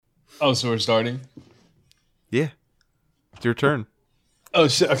Oh, so we're starting? Yeah. It's your turn. Oh,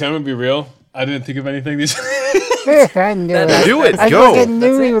 shit. Okay, I'm going to be real. I didn't think of anything these I knew it. Do it. I Go. fucking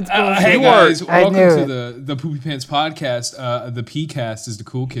knew he was going Hey, You guys. I Welcome knew to the Poopy Pants podcast. The P-cast, as the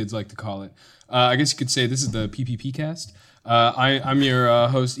cool kids like to call it. I guess you could say this is the PPP cast. I'm your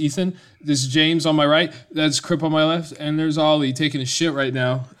host, Ethan. This is James on my right. That's Crip on my left. And there's Ollie taking a shit right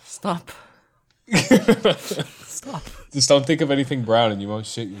now. Stop. Stop. Just don't think of anything brown and you won't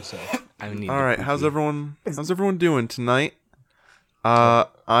shit yourself. I need All right. How's everyone doing tonight?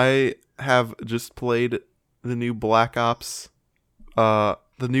 I have just played the new Black Ops. All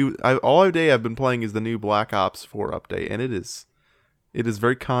day I've been playing is the new Black Ops 4 update, and it is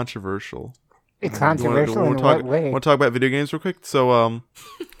very controversial. It's controversial in what way? Want to talk about video games real quick? So,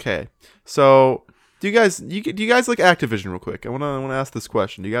 okay. So, do you guys like Activision real quick? I want to ask this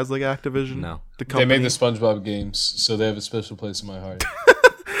question. Do you guys like Activision? No. The They company? made the SpongeBob games, so they have a special place in my heart.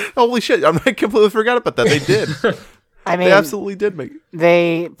 Holy shit! I completely forgot about that. They did. I mean, They absolutely did make.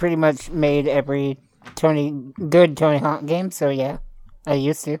 they pretty much made every good Tony Hawk game, so yeah, I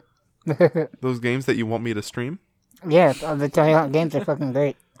used to. Those games that you want me to stream? Yeah, the Tony Hawk games are fucking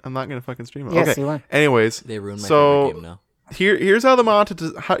great. I'm not gonna fucking stream it. Yes, Okay. you are. Anyways, They ruined my so favorite game now.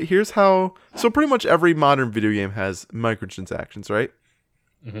 here's how so pretty much every modern video game has microtransactions, right?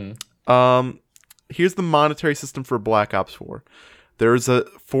 Mm-hmm. Here's the monetary system for Black Ops 4. There's a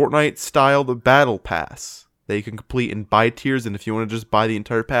Fortnite styled battle pass that you can complete in buy tiers, and if you want to just buy the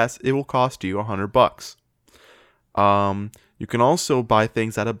entire pass, it will cost you $100. You can also buy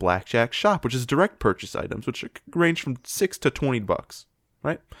things at a blackjack shop, which is direct purchase items, which range from $6 to $20,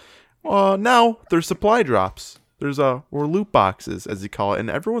 right? Now there's supply drops. There's or loot boxes, as you call it, and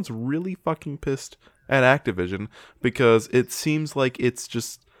everyone's really fucking pissed at Activision because it seems like it's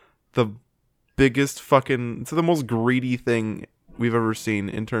just the biggest it's the most greedy thing we've ever seen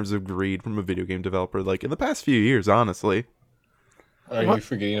in terms of greed from a video game developer, like in the past few years, honestly. Are you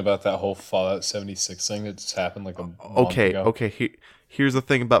forgetting about that whole Fallout 76 thing that just happened like a month ago? Okay. Here's the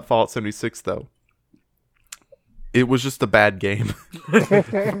thing about Fallout 76, though. It was just a bad game.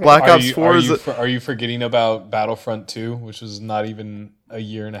 Black Ops 4 Are you forgetting about Battlefront 2, which was not even a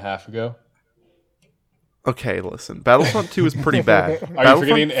year and a half ago? Okay, listen. Battlefront 2 is pretty bad. Are you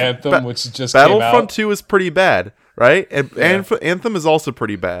forgetting Anthem, which just Battlefront came out? 2 is pretty bad, right? And Anthem is also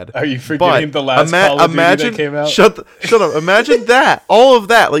pretty bad. Are you forgetting the last Call of Duty that came out? Shut up. Imagine that. All of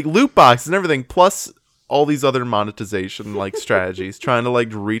that, like loot boxes and everything, plus all these other monetization like strategies, trying to like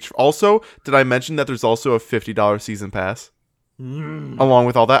reach. Also, did I mention that there's also a $50 season pass? Along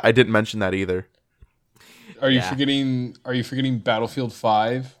with all that, I didn't mention that either. Are you forgetting Battlefield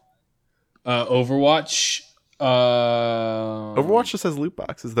 5? Overwatch. Overwatch just has loot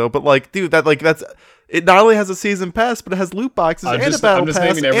boxes though, but like, dude, that's it. Not only has a season pass, but it has loot boxes and a battle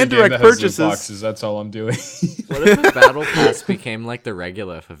pass and direct purchases. Loot boxes. That's all I'm doing. What if the battle pass became like the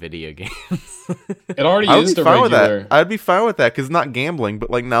regular for video games? It already is the regular. I'd be fine with that because it's not gambling, but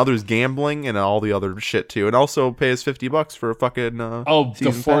like now there's gambling and all the other shit too, and also pay us $50 for a fucking the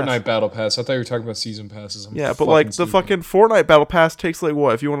Fortnite pass. battle pass. I thought you were talking about season passes. Yeah, but like the fucking Fortnite battle pass takes like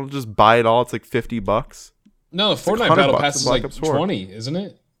what? If you want to just buy it all, it's like $50. No, the Fortnite battle pass is like 20, isn't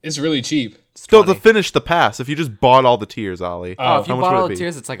it? It's really cheap. Still to finish the pass, if you just bought all the tiers, Ollie. If you how much bought would all it the be?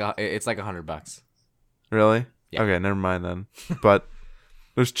 tiers, it's like $100. Really? Yeah. Okay, never mind then. But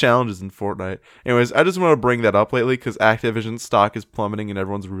there's challenges in Fortnite. Anyways, I just want to bring that up lately because Activision stock is plummeting and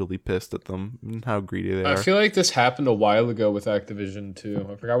everyone's really pissed at them and how greedy they are. I feel like this happened a while ago with Activision too.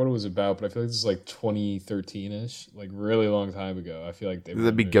 I forgot what it was about, but I feel like this is like 2013-ish, like really long time ago. I feel like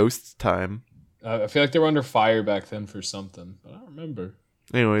That'd be Ghost time. I feel like they were under fire back then for something, but I don't remember.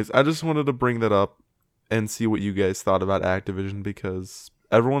 Anyways, I just wanted to bring that up and see what you guys thought about Activision because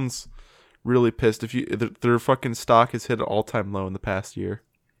everyone's really pissed. Their fucking stock has hit an all-time low in the past year.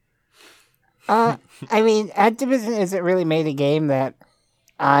 I mean, Activision isn't really made a game that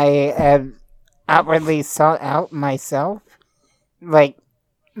I have outwardly sought out myself. Like,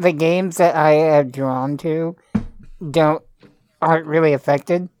 the games that I have drawn to aren't really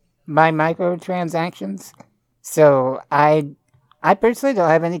affected by microtransactions. So I personally don't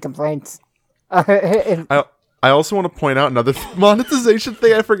have any complaints. I also want to point out another monetization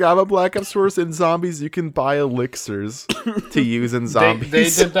thing I forgot about Black Ops 4 is in Zombies. You can buy elixirs to use in Zombies. They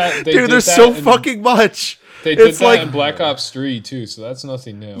did that. Dude, there's so fucking much. They did that in Black Ops 3 too, so that's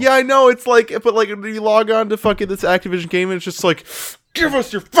nothing new. Yeah, I know. It's like, but like, when you log on to fucking this Activision game, and it's just like, give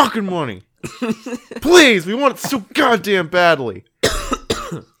us your fucking money, please. We want it so goddamn badly.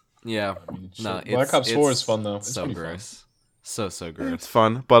 Yeah, no, Black Ops 4 is fun though. It's so pretty gross, fun. so gross. It's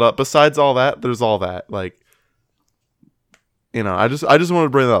fun, but besides all that, there's all that. Like, I just wanted to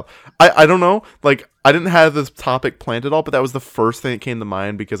bring that up. I don't know, like I didn't have this topic planned at all, but that was the first thing that came to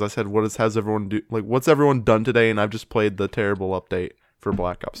mind because I said, what's everyone done today? And I've just played the terrible update for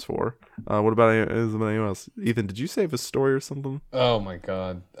Black Ops 4. What about anyone else? Ethan, did you save a story or something? Oh my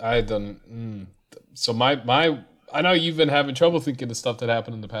god, I had done. So my I know you've been having trouble thinking of stuff that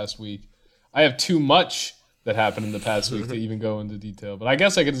happened in the past week. I have too much that happened in the past week to even go into detail. But I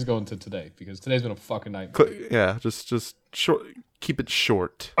guess I could just go into today because today's been a fucking nightmare. Yeah, just short. Keep it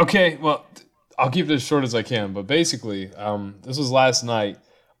short. Okay, well, I'll keep it as short as I can. But basically, this was last night.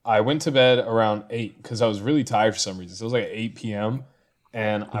 I went to bed around 8 because I was really tired for some reason. So it was like 8 p.m.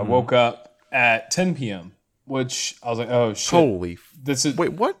 And I woke up at 10 p.m., which I was like, oh, shit. Holy.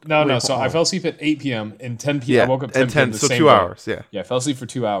 Wait, what? No. So I fell asleep at 8 p.m. and 10 p.m. Yeah, I woke up 10 p.m. So same 2 day. hours, yeah. Yeah, I fell asleep for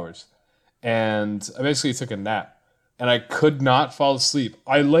 2 hours. And I basically took a nap. And I could not fall asleep.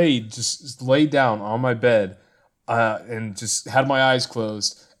 I just laid down on my bed and just had my eyes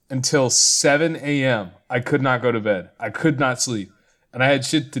closed until 7 a.m. I could not go to bed. I could not sleep. And I had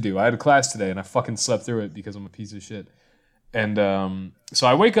shit to do. I had a class today, and I fucking slept through it because I'm a piece of shit. And so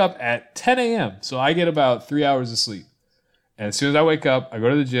I wake up at 10 a.m. So I get about 3 hours of sleep. And as soon as I wake up, I go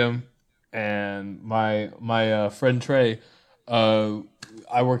to the gym, and my friend Trey,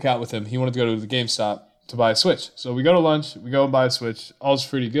 I work out with him. He wanted to go to the GameStop to buy a Switch. So we go to lunch. We go and buy a Switch. All's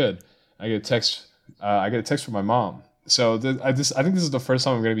pretty good. I get a text. From my mom. So I think this is the first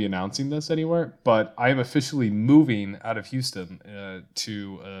time I'm going to be announcing this anywhere. But I am officially moving out of Houston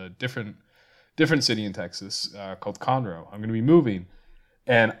to a different city in Texas called Conroe. I'm going to be moving,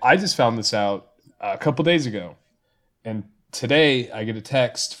 and I just found this out a couple days ago. And today I get a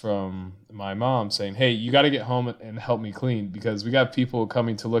text from my mom saying, "Hey, you got to get home and help me clean because we got people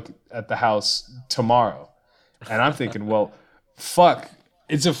coming to look at the house tomorrow." And I'm thinking, well, fuck.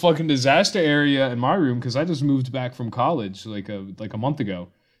 It's a fucking disaster area in my room because I just moved back from college like a month ago.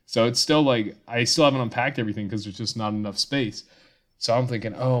 So it's still like I still haven't unpacked everything because there's just not enough space. So I'm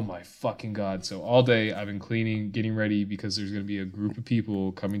thinking, oh my fucking God. So all day I've been cleaning, getting ready because there's going to be a group of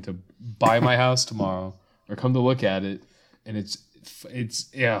people coming to buy my house tomorrow or come to look at it. And it's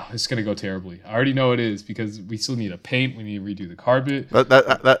going to go terribly. I already know it is because we still need to paint. We need to redo the carpet.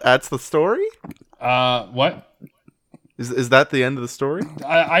 That's the story? What? Is that the end of the story?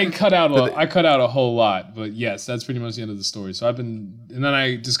 I cut out a whole lot, but yes, that's pretty much the end of the story. So and then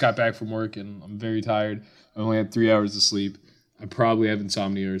I just got back from work and I'm very tired. I only had 3 hours of sleep. I probably have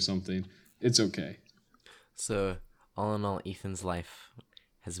insomnia or something. It's okay. So, all in all, Ethan's life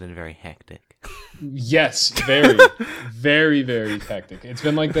has been very hectic. Yes, very, very, very hectic. It's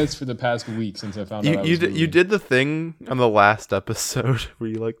been like this for the past week since I found out. You did the thing on the last episode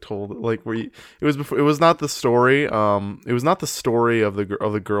where you told it was not the story. It was not the story of the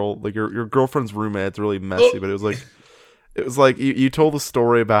girl, like your girlfriend's roommate. It's really messy, but it was like you told the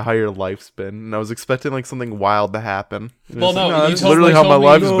story about how your life's been, and I was expecting like something wild to happen. Well, no, that's literally how my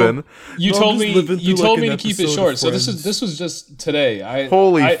life's been. You told me to keep it short. So this was just today.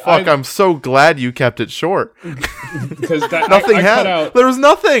 Holy fuck! I'm so glad you kept it short. Because nothing happened. There was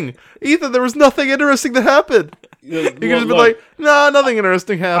nothing, Ethan. There was nothing interesting that happened. You could have been like, nah, nothing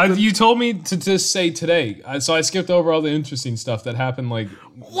interesting happened. You told me to just say today, so I skipped over all the interesting stuff that happened like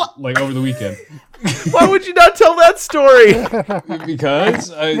over the weekend. Why would you not tell that story?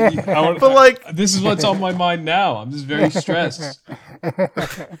 Because I want. But this is what's on my mind now. I'm just very stressed.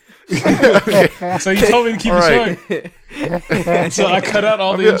 So you told me to keep it short. So I cut out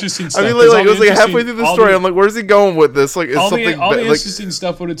all the interesting stuff. I mean, it was like halfway through the story. I'm like, where's he going with this? Like, all the interesting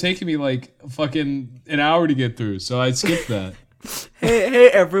stuff would have taken me like fucking an hour to get through. So I skipped that. Hey,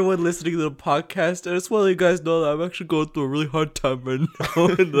 everyone listening to the podcast. I just want to let you guys know that I'm actually going through a really hard time right now.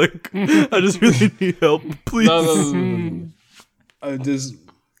 And I just really need help. Please. No.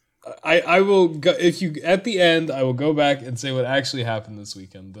 I will go, if you at the end I will go back and say what actually happened this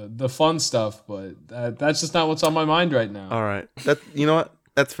weekend. The fun stuff, but that's just not what's on my mind right now. All right. You know what?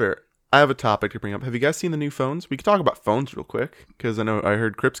 That's fair. I have a topic to bring up. Have you guys seen the new phones? We could talk about phones real quick because I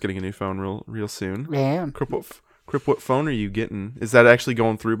heard Crip's getting a new phone real soon. Yeah. Crip, what phone are you getting? Is that actually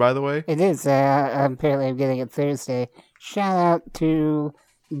going through, by the way? It is. Apparently, I'm getting it Thursday. Shout out to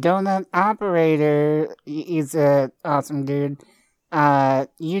Donut Operator. He's an awesome dude.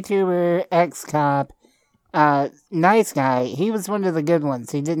 YouTuber, ex-cop. Nice guy. He was one of the good ones.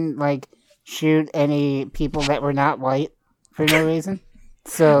 He didn't, shoot any people that were not white for no reason.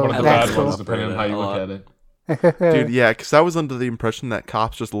 So, one of the that's bad cool. ones, depending on how you look at it. Dude, yeah, because I was under the impression that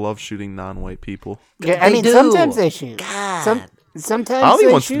cops just love shooting non-white people. Yeah, I mean, sometimes they shoot. God. Sometimes Ali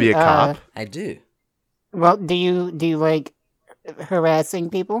they wants shoot. to be a cop. I do. Well, do you like harassing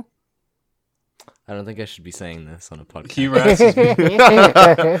people? I don't think I should be saying this on a podcast. He harasses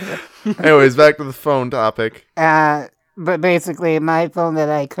me. Anyways, back to the phone topic. But basically, my phone that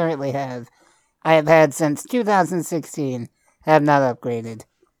I currently have, I have had since 2016. Have not upgraded.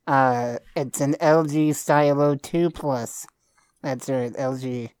 It's an LG Stylo 2 Plus. That's right,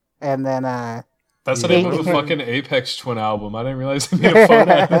 LG. And then, That's the name of the fucking Apex Twin album. I didn't realize they made a phone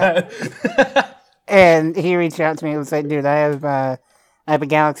out of that. and he reached out to me and was like, dude, I have a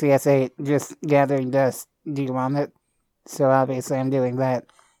Galaxy S8 just gathering dust. Do you want it? So obviously I'm doing that.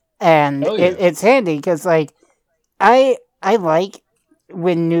 And Hell yeah. it's handy because, like, I like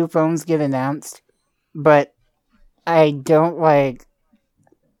when new phones get announced, but I don't like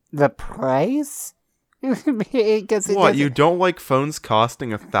the price. What, you don't like phones costing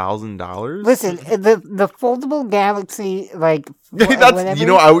 $1,000? Listen, the foldable Galaxy, like, That's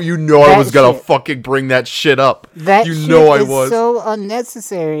whatever, I was that gonna shit. fucking bring that shit up. that you shit know I is was. so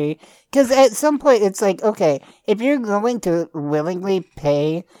unnecessary. Because at some point, it's like, okay, if you're going to willingly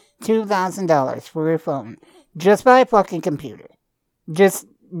pay $2,000 for your phone, just buy a fucking computer. Just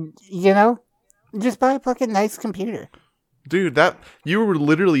buy a fucking nice computer. Dude, that you were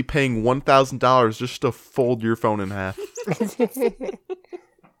literally paying $1,000 just to fold your phone in half.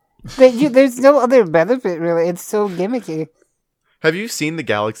 There's no other benefit, really. It's so gimmicky. Have you seen the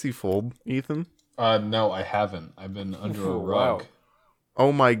Galaxy Fold, Ethan? No, I haven't. I've been under a rug.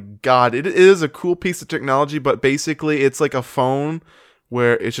 Oh my god, it is a cool piece of technology, but basically it's like a phone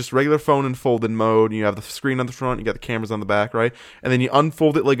where it's just regular phone in folded mode. You have the screen on the front, you got the cameras on the back, right? And then you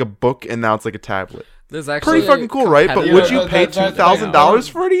unfold it like a book, and now it's like a tablet. There's actually Pretty fucking cool, right? But would you pay $2,000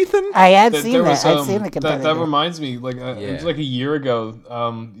 for it, Ethan? I have There seen was, that. I've seen the competitor. that reminds me, like it was like a year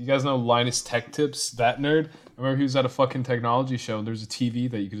ago. You guys know Linus Tech Tips, that nerd? I remember he was at a fucking technology show, and there's a TV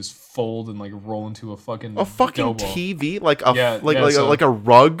that you could just fold and like roll into a fucking A fucking dough ball. TV, like a so- like a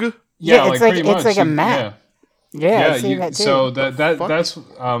rug. Yeah, it's like pretty it's like much. a map. Yeah, I've seen that too. So that's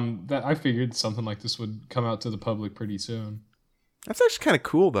that I figured something like this would come out to the public pretty soon. That's actually kind of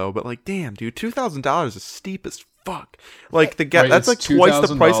cool though. But like, damn, dude, $2,000 is steep as fuck. Like Right, that's like it's twice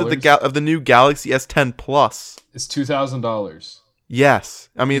the price of of the new Galaxy S10 Plus. It's $2,000. Yes,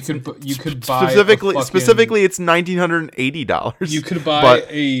 I mean You could buy specifically it's $1,980. You could buy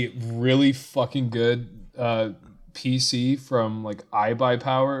a really fucking good PC from like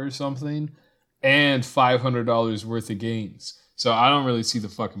iBuyPower or something, and $500 worth of games. So I don't really see the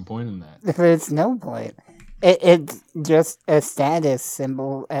fucking point in that. There's no point. It's just a status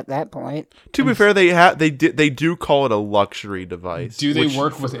symbol at that point. To be fair, they do call it a luxury device. Do they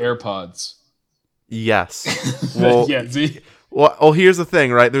work with AirPods? Yes. Well, Yeah. See. Well, here's the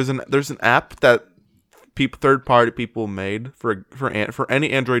thing, right? There's an app that third party people made for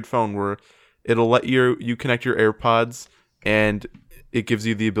any Android phone where it'll let you connect your AirPods, and it gives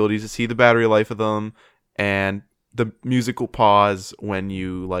you the ability to see the battery life of them, and the music will pause when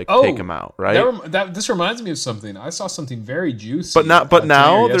you take them out, right? This reminds me of something. I saw something very juicy. But now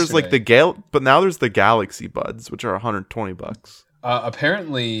there's yesterday. there's the Galaxy Buds, which are $120.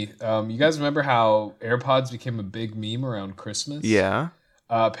 Apparently, you guys remember how AirPods became a big meme around Christmas? Yeah.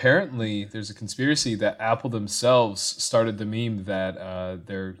 Apparently, there's a conspiracy that Apple themselves started the meme that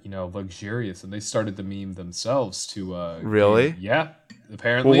they're luxurious, and they started the meme themselves to Really? Yeah.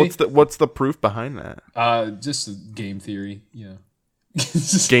 Apparently. Well, what's the proof behind that? Just a game theory. Yeah.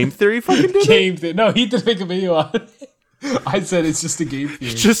 Game theory fucking did game theory. No, he did make a video on it. I said it's just a game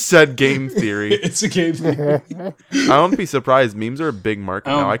theory. Just said game theory. It's a game theory. I won't be surprised. Memes are a big market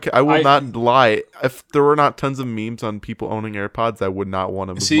now. I will not lie. If there were not tons of memes on people owning AirPods, I would not want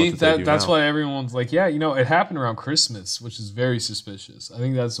them. See, that's why everyone's like, yeah, it happened around Christmas, which is very suspicious. I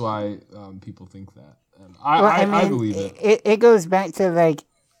think that's why people think that. And I believe it. It goes back to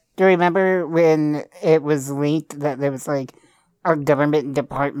do you remember when it was leaked that there was a government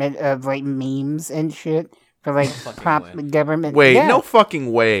department of memes and shit? For government. Wait, yeah. no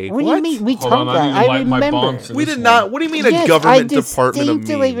fucking way. What do you mean? We Hold talked on, about. I need to I light my remember. bong for We this did one. not. What do you mean Yes, a government I department of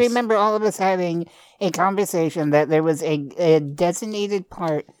distinctly memes? remember all of us having a conversation that there was a designated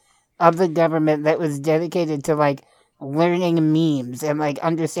part of the government that was dedicated to learning memes and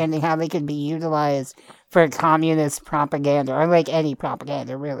understanding how they could be utilized for communist propaganda or any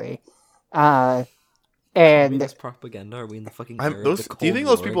propaganda really. And this propaganda? Are we in the fucking? Do you think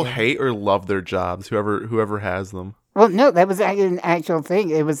those people hate or love their jobs? Whoever has them. well, no, that was an actual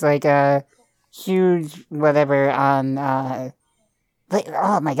thing. It was a huge whatever on.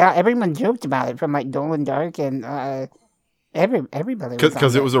 Oh my god! Everyone joked about it from Dolan Dark and everybody.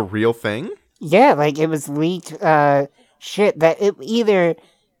 Because it was a real thing. Yeah, it was leaked shit that it either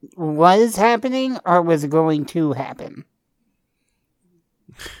was happening or was going to happen.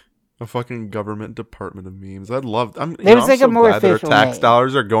 A fucking government department of memes. I'd love. There's like so a more glad that our official tax name.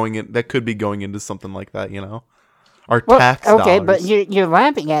 dollars are going in. That could be going into something like that. Our Well, tax okay, dollars. but you're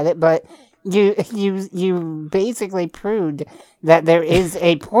laughing at it, but you basically proved that there is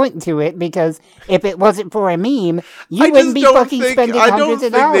a point to it, because if it wasn't for a meme, you wouldn't be fucking spending I don't hundreds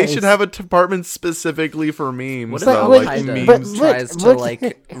of think dollars. they should have a department specifically for memes. What if But though, look- like Al-Qaeda memes. but look- tries to look-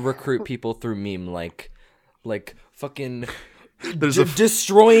 like recruit people through meme, like fucking There's a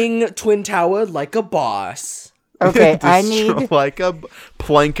Destroying Twin Tower like a boss. Okay, I need like a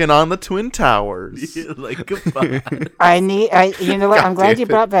planking on the twin towers. Like a boss. you know what? I'm glad you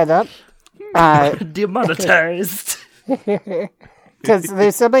brought that up. Demonetized. Because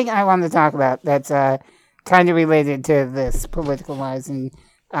there's something I want to talk about that's kind of related to this politicalizing,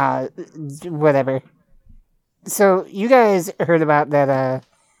 whatever. So you guys heard about that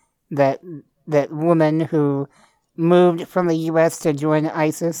woman who moved from the U.S. to join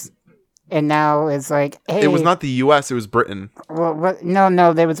ISIS, and now is like, hey, It was not the U.S. It was Britain. Well,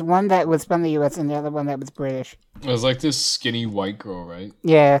 no, there was one that was from the U.S. and the other one that was British. It was like this skinny white girl, right?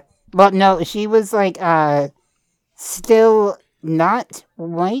 Yeah, well, no, she was like still not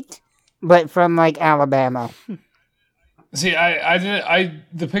white, but from like Alabama. See,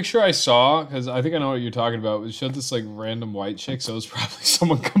 the picture I saw, because I think I know what you're talking about, it showed this like random white chick, so it was probably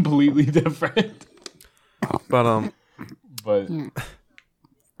someone completely different. But But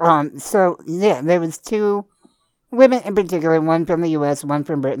So yeah, there was two women in particular, one from the U.S., one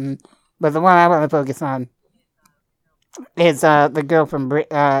from Britain, but the one I want to focus on is the girl from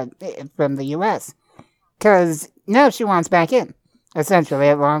the U.S. because now she wants back in.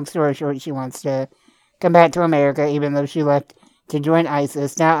 Essentially, long story short, she wants to come back to America, even though she left to join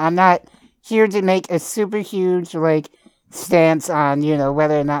ISIS. Now, I'm not here to make a super huge stance on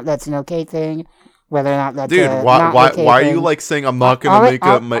whether or not that's an okay thing, whether or not that's dude, not okay why are thing. you saying I'm not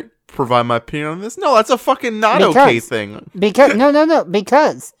gonna provide my opinion on this? No, that's a fucking not okay thing.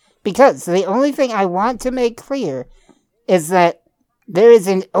 Because because the only thing I want to make clear is that there is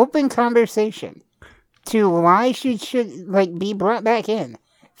an open conversation to why she should be brought back in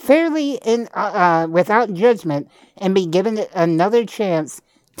fairly and without judgment, and be given another chance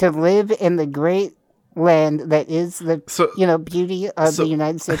to live in the great land that is the beauty of the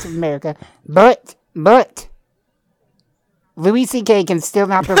United States of America. But Louis C.K. can still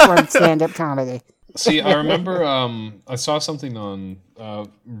not perform stand-up comedy. see, I remember I saw something on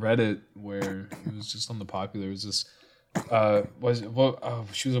Reddit where it was just on the popular. It was this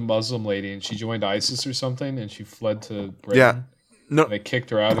she was a Muslim lady and she joined ISIS or something, and she fled to Britain. Yeah. No, they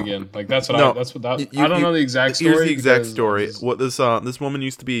kicked her out again. I don't know the exact story. Here's the exact story. What this woman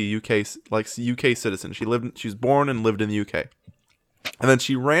used to be a UK citizen. She was born and lived in the UK, and then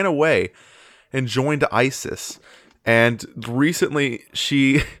she ran away and joined ISIS. And recently,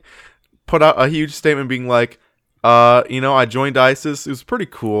 she put out a huge statement being like, I joined ISIS. It was pretty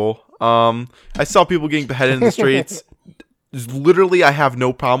cool. I saw people getting beheaded in the streets. Literally, I have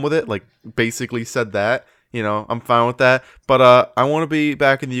no problem with it. Basically said that. I'm fine with that. But I want to be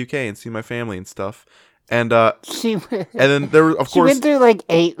back in the UK and see my family and stuff. And then there were, of course, she went through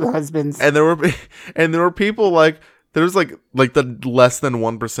 8 husbands. And there were people there's the less than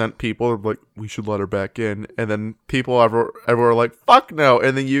 1% people are we should let her back in, and then people everywhere are like, fuck no,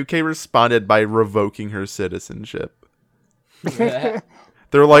 and the UK responded by revoking her citizenship.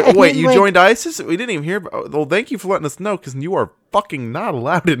 They're like, wait, you joined ISIS? We didn't even hear about. Well, thank you for letting us know, because you are fucking not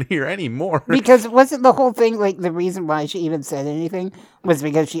allowed in here anymore. Because wasn't the whole thing the reason why she even said anything was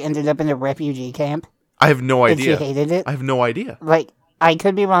because she ended up in a refugee camp? I have no idea. And she hated it. I have no idea. I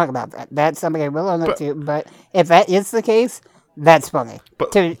could be wrong about that. That's something I will own up to. But if that is the case, that's funny.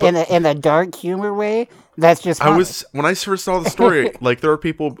 In a dark humor way, that's just funny. When I first saw the story, there were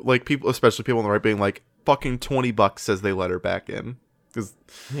people, especially people on the right, being like, fucking $20 says they let her back in.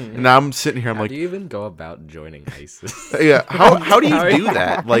 And now I'm sitting here, how do you even go about joining ISIS? Yeah, how do you do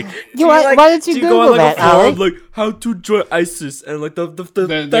that? Why don't you Google that, forum, how to join ISIS, and the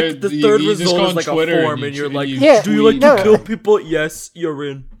third result is a form, and you're like, do you like to kill people? Yes, you're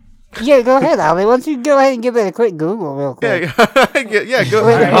in. Yeah, go ahead, Ollie. Why don't you go ahead and give it a quick Google real quick? Yeah, go.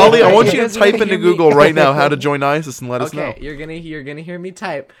 Ollie, I want you to type into Google right now how to join ISIS and let us know. Okay, you're gonna hear me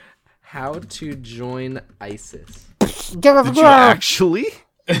type how to join ISIS. Get off the Did you ground. actually?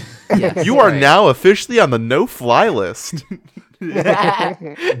 Yes, You are now officially on the no-fly list.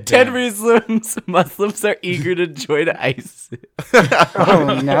 10 reasons Muslims are eager to join ISIS.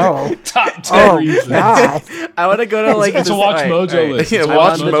 Oh no! Top 10 reasons. God. I want to go to It's a Watch Mojo list. Yeah, It's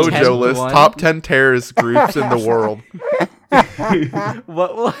watch on the Mojo 10th list. one. Top 10 terrorist groups in the world.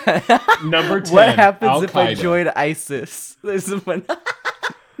 What Number 10. What happens if I Al-Qaeda. join ISIS? There's one.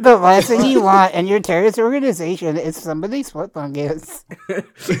 The last thing you want in your terrorist organization is somebody's foot fungus. But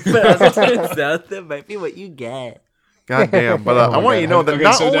as it turns out, that might be what you get. God damn. But I want you to know that Okay,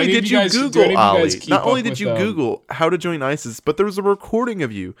 not so do only any of did you you guys- do any Google of you Ollie, guys keep not only up did with, you Google how to join ISIS, but there was a recording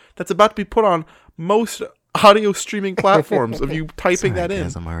of you that's about to be put on most audio streaming platforms of you typing that in.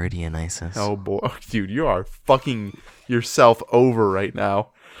 Because I'm already in ISIS. Oh boy, dude, you are fucking yourself over right now.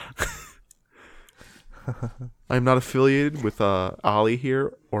 I'm not affiliated with Ollie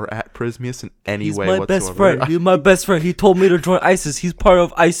here or at Prismius in any He's way my whatsoever. best friend. He's my best friend. He told me to join ISIS. He's part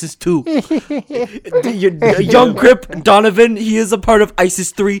of ISIS too. Young Crip, Donovan, he is a part of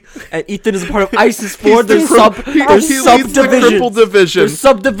ISIS 3, and Ethan is a part of ISIS 4. There's he leads the cripple subdivisions. division. There's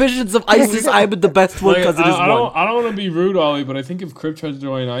subdivisions of ISIS. I'm the best one Like, because it is I one. don't want to be rude, Ollie, but I think if Crip tries to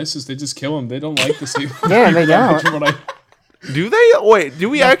join ISIS, they just kill him. They don't like the same. Yeah, they don't. Do they? Wait,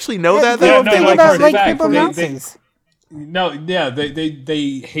 do we actually know that? They though? don't think no, about for like fact, people they- Nazis. No, yeah,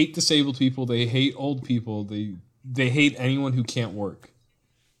 they hate disabled people. They hate old people. They hate anyone who can't work.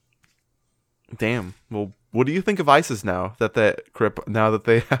 Damn. Well, what do you think of ISIS now that now that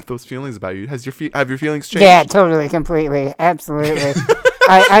they have those feelings about you? Have your feelings changed? Yeah, totally, completely, absolutely.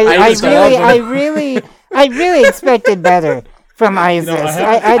 I really expected better from ISIS.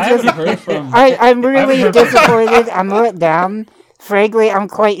 I haven't heard from. I'm really disappointed. I'm let down. Frankly, I'm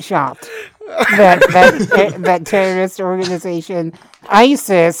quite shocked that terrorist organization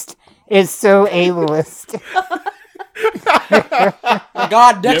ISIS is so ableist.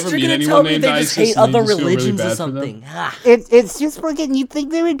 God, You next ever you're meet gonna tell anyone me named they just ISIS hate and you other just feel really religions or bad for them? something. Ah, It's just fucking. You'd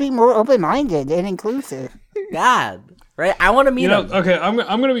think they would be more open-minded and inclusive. God, right? I want to meet You know, them. okay, I'm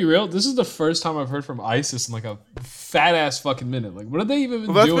gonna be real. This is the first time I've heard from ISIS in like a fat ass fucking minute. Like, what have they even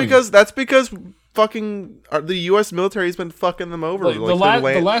been Well, doing? that's because fucking the U.S. military has been fucking them over. Like,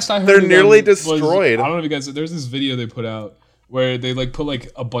 the last I heard, they're of them nearly was- destroyed. I don't know if you guys. There's this video they put out where they like put like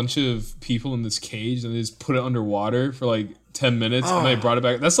a bunch of people in this cage and they just put it underwater for like 10 minutes and they brought it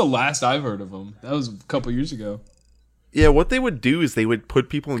back. That's the last I've heard of them. That was a couple years ago. Yeah, what they would do is they would put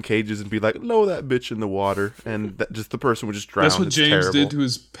people in cages and be like, "Lower that bitch in the water," and just the person would just drown. That's what It's James terrible. did to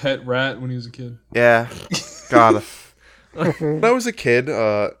his pet rat when he was a kid. Yeah, God. When I was a kid,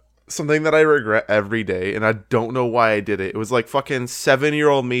 something that I regret every day, and I don't know why I did it. It was like fucking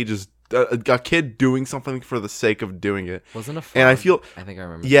 7-year-old me just a kid doing something for the sake of doing it. Wasn't a frog. And I feel, I think I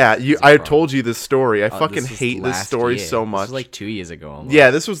remember. yeah, It was a I frog. told you this story. I Oh, fucking this was hate this last story year. so This much. was like 2 years ago almost.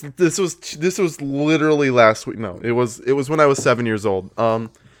 Yeah, this was literally last week. No, it was when I was 7 years old. I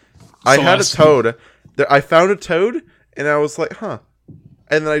had a last toad. I found a toad, and I was like, huh.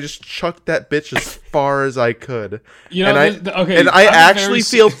 And then I just chucked that bitch as far as I could. You know, and okay, and I I'm actually very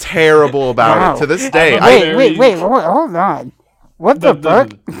feel terrible about Wow. it to this day. I'm I, very- Wait, hold on. What the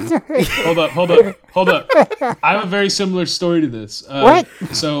fuck? Hold up. I have a very similar story to this. What?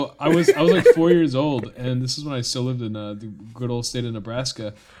 So I was like 4 years old, and this is when I still lived in the good old state of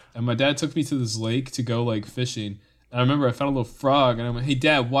Nebraska. And my dad took me to this lake to go like fishing. And I remember I found a little frog, and I'm like, "Hey,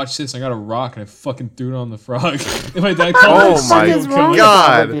 Dad, watch this! I got a rock," and I fucking threw it on the frog. And my dad called me Oh a my serial killer.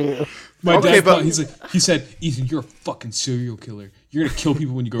 God. My Okay, dad but- called, he said, "Ethan, you're a fucking serial killer. You're gonna kill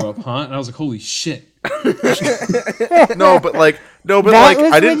people when you grow up, huh?" And I was like, "Holy shit!" no, but That like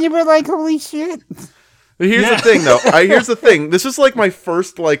was I didn't. when you were like, holy shit. Here's Yeah. the thing, though. Here's the thing. This was like my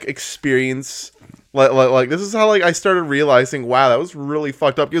first like experience. Like this is how like I started realizing, wow, that was really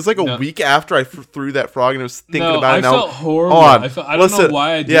fucked up. It was like a No. week after I threw that frog, and I was thinking No, about it. I now. felt horrible. Hold on. I don't Listen, know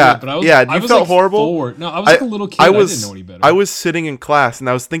why I did yeah, it, but I was yeah, I you was felt like horrible. 4. No, I was like a little kid. I didn't know any better. I was sitting in class and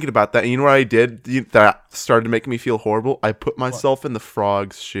I was thinking about that. And you know what I did that started to make me feel horrible? I put myself in the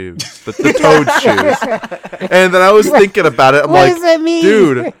frog's shoes, the toad's shoes. And then I was thinking about it. I'm What like, does that mean?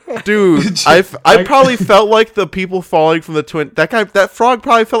 dude, I probably felt like the people falling from the twin. That frog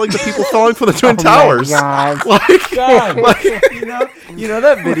probably felt like the people falling from the twin towers. Oh my God. Like, like, You know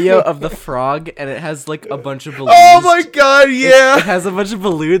that video of the frog, and it has like a bunch of balloons. oh my god, It yeah. has a bunch of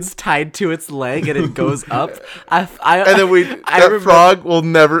balloons tied to its leg, and it goes up. And then I that remember- frog will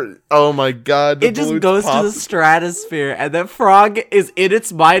never. Oh my god, the It just balloons goes pop. to the stratosphere, and that frog is in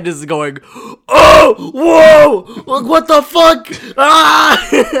its mind is going, "Oh, whoa, what the fuck?" Ah!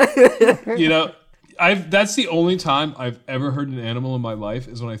 You know, that's the only time I've ever heard an animal in my life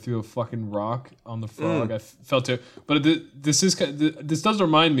is when I threw a fucking rock on the frog. I felt it, but this does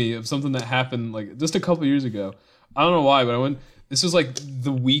remind me of something that happened like just a couple years ago. I don't know why, but I went. This was like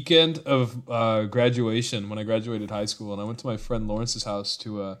the weekend of graduation when I graduated high school, and I went to my friend Lawrence's house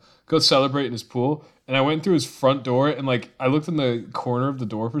to go celebrate in his pool. and I went through his front door, and like I looked in the corner of the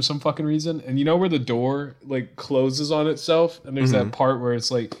door for some fucking reason, and you know where the door like closes on itself, and there's that part where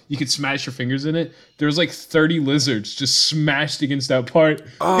it's like you could smash your fingers in it. There was like 30 lizards just smashed against that part.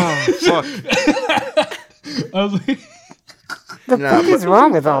 Oh fuck! I was like, The fuck is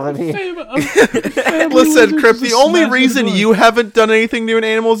wrong with all of you? Listen, Crip. The only reason you haven't done anything to an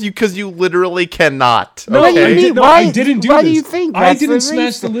animal is because you literally cannot. No, What do you okay? mean? I didn't do why this. do you think I that's the didn't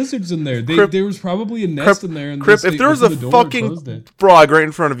smash the reason? lizards in there. Crip- There was probably a nest in there. And Crip, just, if there was a opened the door and closed fucking it. frog right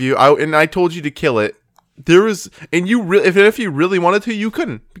in front of you, I told you to kill it. There was, and you really, if you really wanted to, you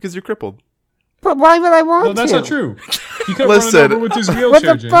couldn't because you're crippled. But why would I want No, that's to? not true. He could have Listen. run it over with his What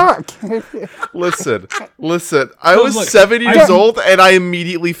wheelchair, the James. fuck? Listen. I No, was look, 7 years old, and I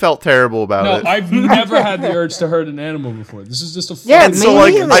immediately felt terrible about No, it. I've never had the urge to hurt an animal before. This is just a Yeah, And me so,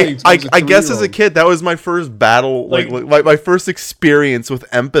 like, neither. I guess as a kid, that was my first battle, like my first experience with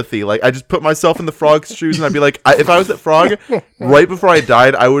empathy. Like, I just put myself in the frog's shoes, and I'd be like, if I was that frog, right before I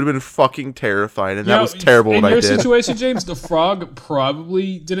died, I would have been fucking terrified, and that was terrible in what I your did. situation, James, the frog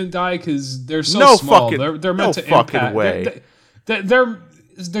probably didn't die because they're so No small. fucking- they're no meant to fucking impact. way.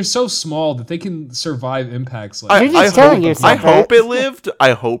 They're so small that they can survive impacts like You're that. just telling yourself I hope that. it lived.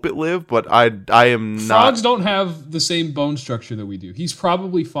 I hope it lived, but I am not. Frogs don't have the same bone structure that we do. He's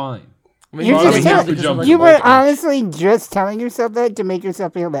probably fine. You're Frogs just are telling, here for jumping. you were honestly just telling yourself that to make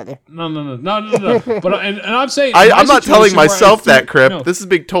yourself feel better. No. But and I'm saying I'm not telling myself that, Crip. No, This is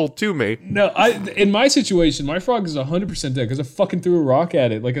being told to me. no, in my situation, my frog is 100% dead because I fucking threw a rock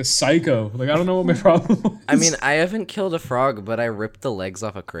at it like a psycho. Like I don't know what my problem was. I mean, I haven't killed a frog, but I ripped the legs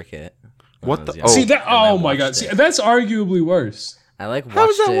off a cricket. when What I was the- young. see that? And I Oh my god! watched See, it. that's arguably worse I like watched How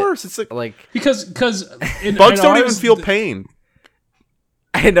is that it, worse? It's like because bugs don't even feel pain.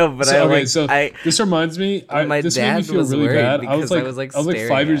 I know, but So, I okay, like. so I this reminds me. My this made me dad feel was really worried bad. because I was, like, staring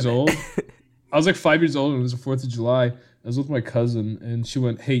 5 years at it. old. I was like 5 years old, and it was the 4th of July. I was with my cousin, and she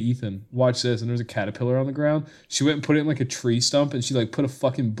went, "Hey, Ethan, watch this." And there was a caterpillar on the ground. She went and put it in like a tree stump, and she like put a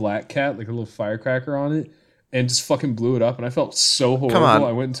fucking black cat, like a little firecracker, on it, and just fucking blew it up. And I felt so horrible. Come on.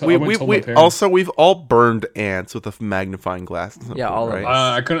 I went and told my parents. Also, we've all burned ants with a magnifying glass. at some Yeah, point, all of right?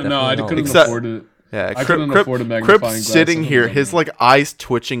 us. I couldn't. No, I Definitely couldn't not. afford it. Yeah, I couldn't afford a magnifying glass. Crip's sitting Something here, like his that. like eyes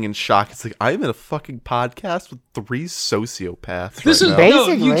twitching in shock. It's like I'm in a fucking podcast with 3 sociopaths. This right is now. no.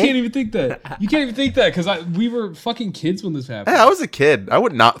 You Basically. can't even think that. You can't even think that because we were fucking kids when this happened. Hey, I was a kid. I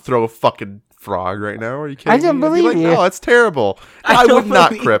would not throw a fucking frog right now. Are you kidding I don't me? I'd be believe like, you. No, that's terrible. I I don't would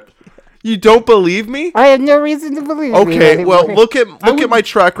not, believe- Crip. You don't believe me? I have no reason to believe you Okay, well, anymore. look at my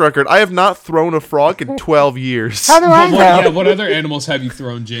track record. I have not thrown a frog in 12 years. How do I know? Yeah, what other animals have you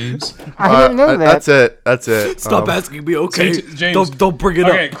thrown, James? I don't know that. That's it. Stop asking me, okay? Say James- Don't bring it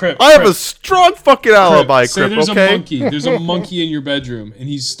Okay, up. Crip. I have Crip, a strong fucking alibi, Say Crip, there's a okay? monkey. There's a monkey in your bedroom, and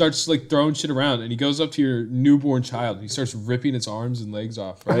he starts like throwing shit around, and he goes up to your newborn child, and he starts ripping its arms and legs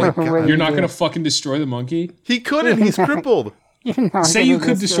off. Right? What do You're you not do? gonna fucking destroy the monkey. He couldn't. He's crippled. You're not Say gonna you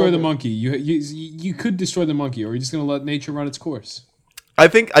could destroy the it. monkey. You could destroy the monkey, or are you just gonna let nature run its course? I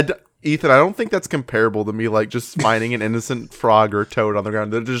think, Ethan, I don't think that's comparable to me, like, just finding an innocent frog or toad on the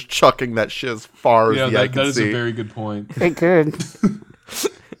ground. They're just chucking that shit as far Yeah, as the eye that can is see. a very good point. It could.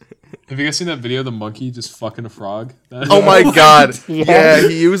 Have you guys seen that video of the monkey just fucking a frog? Oh my god. Yeah. Yeah,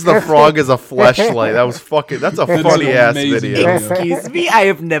 he used the frog as a fleshlight. That's a That's funny an ass amazing video. video. Excuse me, I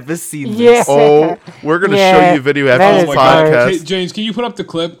have never seen this. Yeah. Oh, we're gonna show Yeah, you a video that after is this Oh my god, hard. podcast. Okay, James, can you put up the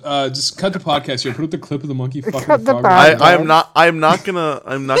clip? Just cut the podcast here. Put up the clip of the monkey fucking Cut the frog. pod- I'm not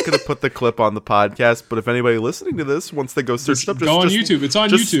gonna put the clip on the podcast, but if anybody listening to this wants to go search it up, Go on YouTube. It's on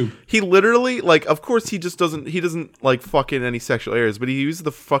YouTube. He literally, like, of course he doesn't like fuck in any sexual areas, but he used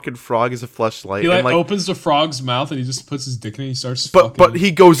the fucking frog as a fleshlight. He like, and, like opens the frog's mouth and he just puts his dick in it and he starts but fucking.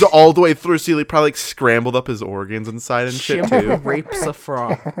 he goes all the way through, so he probably like scrambled up his organs inside and shit Shimmer too. rapes a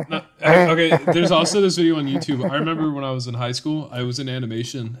frog. Okay, there's also this video on YouTube. I remember when I was in high school, I was in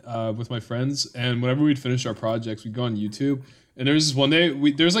animation with my friends, and whenever we'd finish our projects, we'd go on YouTube. And there was this one day,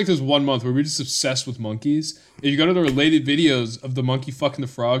 there was like this 1 month where we were just obsessed with monkeys. If you go to the related videos of the monkey fucking the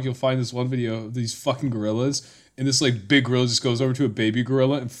frog, you'll find this one video of these fucking gorillas, and this like big gorilla just goes over to a baby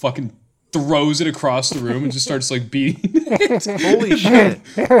gorilla and fucking throws it across the room and just starts like beating it. Holy shit!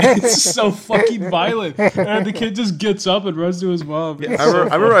 It's so fucking violent. And the kid just gets up and runs to his mom. I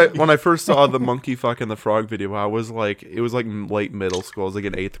remember when I first saw the monkey fucking the frog video. It was like late middle school. I was like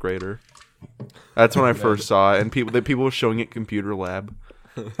an 8th grader. That's when I first saw it, and people were showing it computer lab.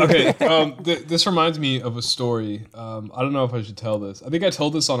 Okay, this reminds me of a story. I don't know if I should tell this. I think I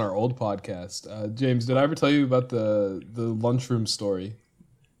told this on our old podcast. James, did I ever tell you about the lunchroom story?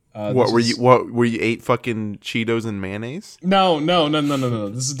 What were you ate fucking Cheetos and mayonnaise? No.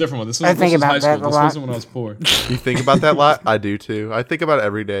 This is a different one. This was high about that school. This wasn't when I was poor. You think about that a lot? I do too. I think about it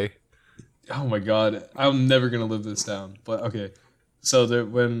every day. Oh my god, I'm never gonna live this down. But okay, so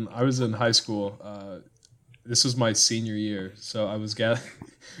when I was in high school, this was my senior year. So I was God,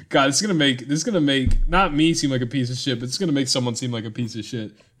 this is gonna make not me seem like a piece of shit, but it's gonna make someone seem like a piece of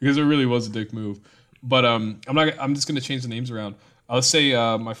shit because it really was a dick move. But I'm just gonna change the names around. I'll say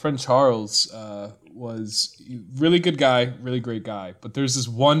my friend Charles was a really good guy, really great guy. But there's this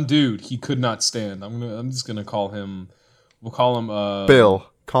one dude he could not stand. I'm just gonna call him. We'll call him Bill.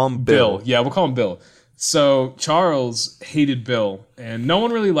 Call him Bill. Yeah, we'll call him Bill. So Charles hated Bill, and no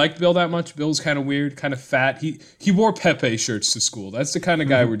one really liked Bill that much. Bill's kind of weird, kind of fat. He wore Pepe shirts to school. That's the kind of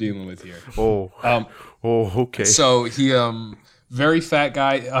guy we're dealing with here. Okay. So he very fat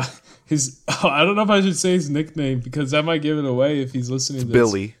guy. I don't know if I should say his nickname because that might give it away if he's listening to this.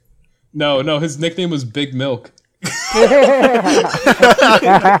 Billy. No, his nickname was Big Milk. That's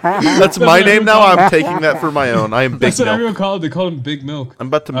my name now. I'm taking that for my own. I am Big That's what Milk. everyone called it. They called him Big Milk. I'm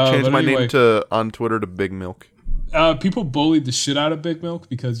about to change my name on Twitter to Big Milk. People bullied the shit out of Big Milk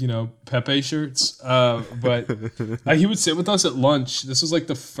because, Pepe shirts. But he would sit with us at lunch. This was like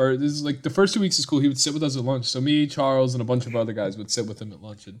the first 2 weeks of school. He would sit with us at lunch. So me, Charles, and a bunch of other guys would sit with him at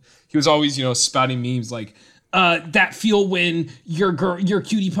lunch. And he was always, spouting memes like, that feel when your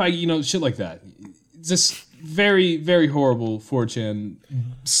cutie pie, shit like that. Just very, very horrible 4chan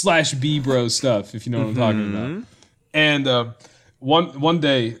 / B-bro stuff, if you know what I'm talking about. And one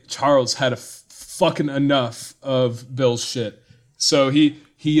day, Charles had fucking enough of Bill's shit. So he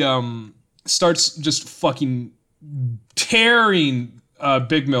starts just fucking tearing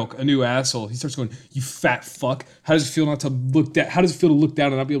Big Milk a new asshole. He starts going, "You fat fuck! How does it feel to look down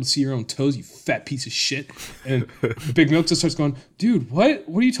and not be able to see your own toes? You fat piece of shit!" And Big Milk just starts going, "Dude, what?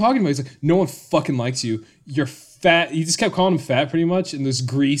 What are you talking about?" He's like, "No one fucking likes you. You're fat." He just kept calling him fat, pretty much, and this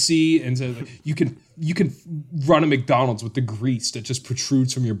greasy, and so like, you can run a McDonald's with the grease that just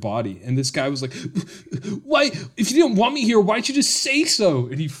protrudes from your body. And this guy was like, "Why? If you didn't want me here, why'd you just say so?"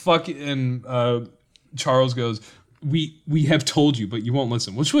 And Charles goes, We have told you, but you won't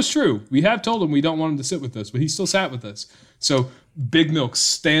listen," which was true. We have told him we don't want him to sit with us, but he still sat with us. So Big Milk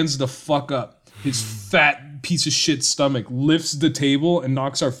stands the fuck up. His fat piece of shit stomach lifts the table and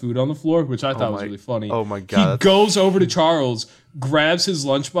knocks our food on the floor, which I thought was really funny. Oh my God. He goes over to Charles, grabs his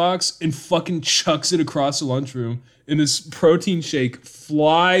lunchbox, and fucking chucks it across the lunchroom. And this protein shake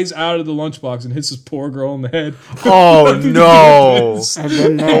flies out of the lunchbox and hits this poor girl in the head. Oh no.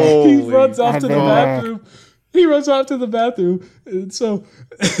 He runs off to the bathroom. He runs off to the bathroom. And so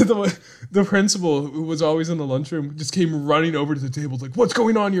the principal, who was always in the lunchroom, just came running over to the table like, "What's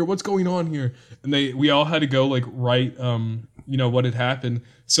going on here? What's going on here?" And we all had to go like write what had happened.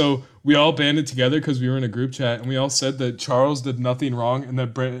 So we all banded together because we were in a group chat, and we all said that Charles did nothing wrong and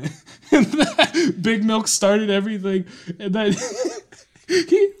that Big Milk started everything, and that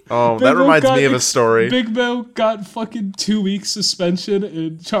that reminds me of a story. Big Milk got fucking 2 weeks suspension,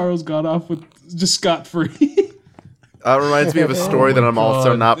 and Charles got off with just scot-free. That reminds me of a story that I'm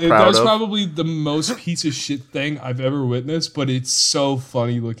also not proud of. That's probably the most piece of shit thing I've ever witnessed, but it's so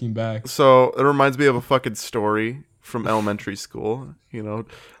funny looking back. So it reminds me of a fucking story from elementary school.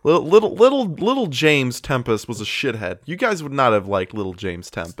 Little James Tempest was a shithead. You guys would not have liked little James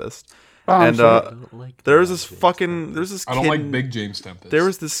Tempest. And there's this kid. I don't like Big James Tempest. There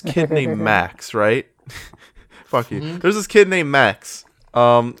was this kid named Max, right? Fuck you. There's this kid named Max.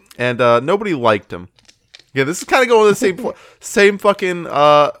 And nobody liked him. Yeah, this is kind of going the same fucking.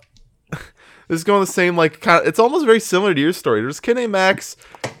 This is going the same kind of. It's almost very similar to your story. There's a kid named Max,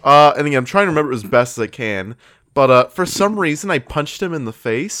 and again, I'm trying to remember it as best as I can. But for some reason, I punched him in the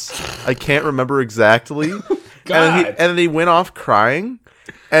face. I can't remember exactly. And then he went off crying.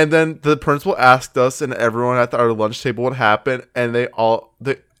 And then the principal asked us and everyone at our lunch table what happened, and they all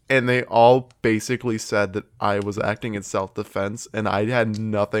basically said that I was acting in self-defense, and I had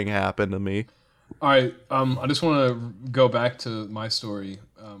nothing happen to me. All right, I just want to go back to my story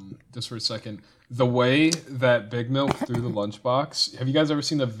just for a second. The way that Big Milk threw the lunchbox, have you guys ever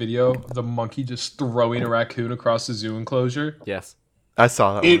seen the video of the monkey just throwing a raccoon across the zoo enclosure? Yes. I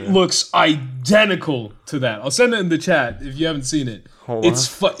saw that It looks identical to that. I'll send it in the chat if you haven't seen it.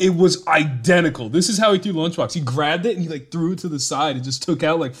 It was identical. This is how he threw the lunchbox. He grabbed it and he threw it to the side and just took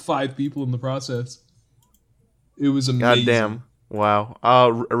out 5 people in the process. It was amazing. God damn. Wow.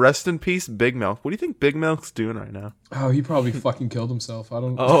 Rest in peace, Big Milk. What do you think Big Milk's doing right now? Oh, he probably fucking killed himself. I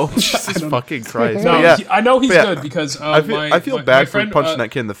don't. Oh, Jesus fucking Christ. No, But yeah, I know he's but yeah, good because I feel my bad friend, for punching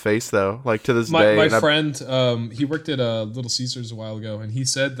that kid in the face though. Like to this day. My and friend, he worked at Little Caesars a while ago, and he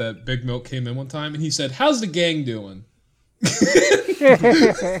said that Big Milk came in one time, and he said, "How's the gang doing?"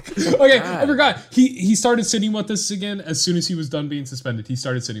 Okay, I forgot. He started sitting with us again as soon as he was done being suspended. He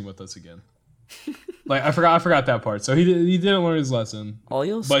started sitting with us again. Like I forgot that part. So he didn't learn his lesson. All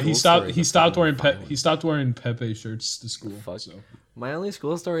your But he school stopped stories are wearing fucking he stopped wearing Pepe shirts to school. Fuck. So My only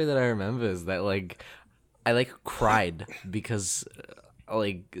school story that I remember is that like I like cried because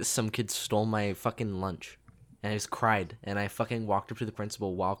like some kid stole my fucking lunch. And I just cried, and I fucking walked up to the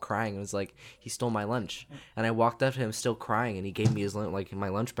principal while crying. And was like, he stole my lunch, and I walked up to him still crying, and he gave me his my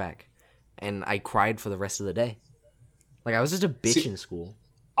lunch back, and I cried for the rest of the day. Like I was just a bitch in school.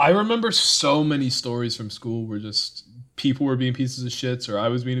 I remember so many stories from school where just people were being pieces of shits, or I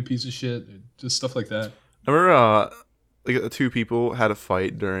was being a piece of shit, just stuff like that. I remember like two people had a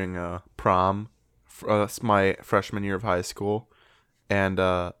fight during prom, my freshman year of high school, and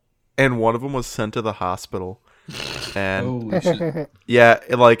one of them was sent to the hospital. And Holy shit. yeah,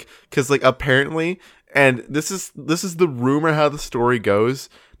 because apparently, and this is the rumor how the story goes.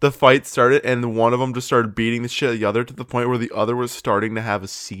 The fight started, and one of them just started beating the shit out of the other to the point where the other was starting to have a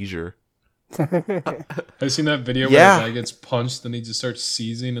seizure. Have you seen that video Yeah. where the guy gets punched and he just starts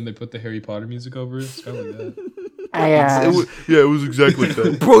seizing and they put the Harry Potter music over it? It's kind of like that. It was exactly like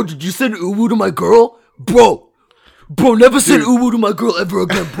that. Bro, did you send uwu to my girl? Bro, never send uwu to my girl ever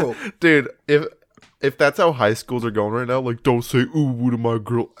again, bro. Dude, if that's how high schools are going right now, like, don't say ooh to my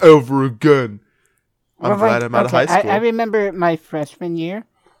girl ever again. I'm glad I'm out of high school. I remember my freshman year.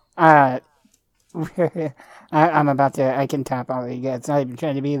 I'm about to. I can top all of you guys. Not even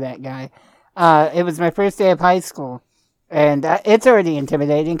trying to be that guy. It was my first day of high school, and it's already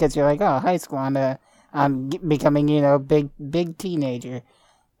intimidating because you're like, oh, high school. I'm becoming, big teenager,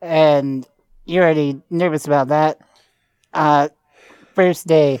 and you're already nervous about that. First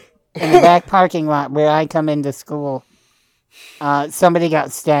day in the back parking lot where I come into school, somebody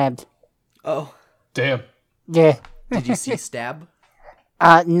got stabbed. Oh, Damn. Yeah. Did you see stab?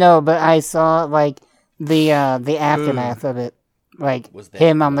 No, but I saw the aftermath of it, Was there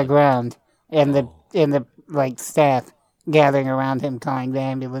him on the blood? ground and the staff gathering around him calling the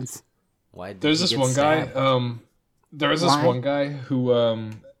ambulance. Why did There's he this get one guy. stabbed? There was this Why? one guy who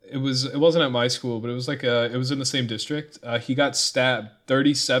it wasn't at my school, but it was it was in the same district. He got stabbed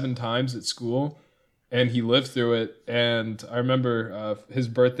 37 times at school, and he lived through it. And I remember his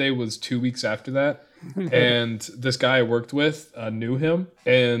birthday was 2 weeks after that, and this guy I worked with knew him,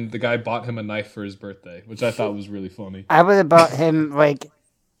 and the guy bought him a knife for his birthday, which I thought was really funny. I would have bought him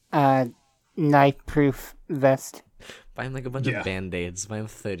knife-proof vest. Buy him like a bunch Yeah. of band-aids. Buy him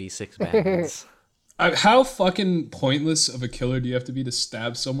 36 band-aids. How fucking pointless of a killer do you have to be to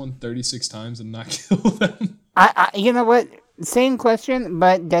stab someone 36 times and not kill them? You know what? Same question,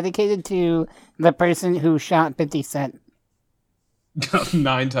 but dedicated to the person who shot 50 Cent.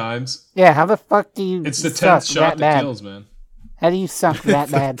 9 times. Yeah, how the fuck do you It's the suck 10th shot that bad? kills, man. How do you suck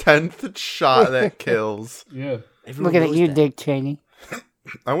that bad? 10th shot that kills. Yeah. Everyone Looking at knows you, that. Dick Cheney.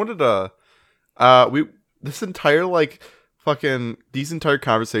 I wanted to, this entire these entire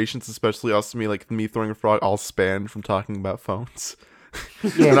conversations, especially us, me throwing a frog, all spanned from talking about phones.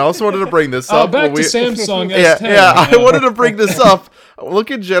 And I also wanted to bring this Oh, up. back when to Samsung Yeah, S10. I wanted to bring this up. Look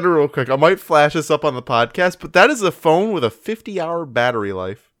in general real quick. I might flash this up on the podcast, but that is a phone with a 50-hour battery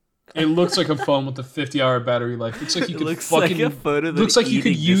life. It looks like a phone with a 50-hour battery life. It looks like you it could looks fucking. like a photo of looks an like you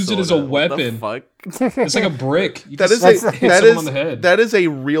could eating use it as a disorder. What the weapon. fuck? It's like a brick. You That just is a hit that someone is on the head. that is a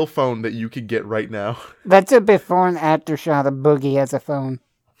real phone that you could get right now. That's a before and after shot of Boogie as a phone.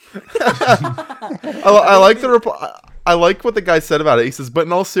 I like the reply. I like what the guy said about it. He says, "But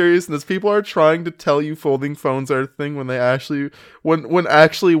in all seriousness, people are trying to tell you folding phones are a thing when they actually, when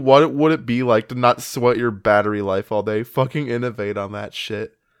actually, what would it be like to not sweat your battery life all day? Fucking innovate on that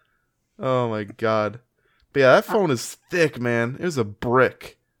shit." Oh my god. But yeah, that phone is thick, man. It was a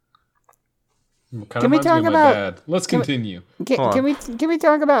brick. Kind Can of we reminds me talk of my about- dad. Let's continue. Can, Hold can we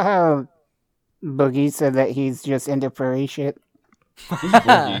talk about how Boogie said that he's just into furry shit? Who's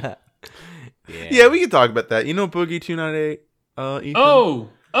Boogie? Yeah, we can talk about that. You know Boogie 298? Ethan?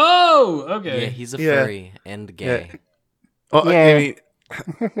 Oh, okay. Yeah, he's a Yeah. furry and gay. Oh, Yeah.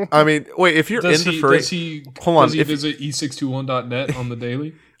 I mean, wait. If you're Does into he, furry, does he, hold on, does he if- visit e621.net on the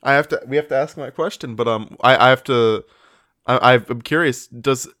daily? we have to ask my question. But I'm curious.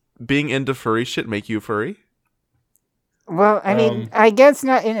 Does being into furry shit make you furry? Well, I mean, I guess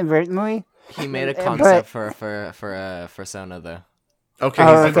not inadvertently, He made a concept for a persona though. Okay,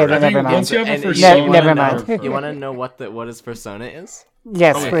 Oh, he's okay, a then furry. never mind. Once you have a And persona, never mind. You want to know what his persona is?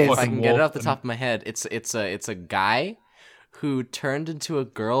 Yes, Oh, please. If I fucking can get it wolf off the top of my head, it's a guy who turned into a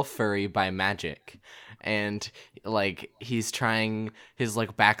girl furry by magic, and like he's trying his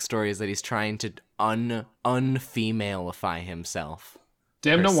like backstory is that he's trying to unfemalify himself.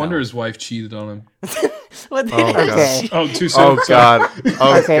 Damn, no herself. wonder his wife cheated on him. What the Oh, hell? Okay. Oh, too soon. Oh god.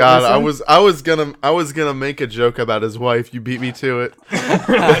 Oh Okay, god. listen. I was gonna make a joke about his wife. You beat me to it.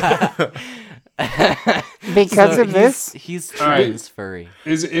 Because So of this, he's All right. trans furry.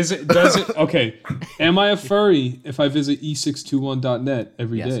 Is it? Does it? Okay. Am I a furry if I visit e621.net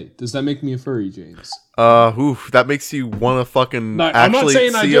every day? Yes. Does that make me a furry, James? Oof, that makes you want to fucking No, I'm not actually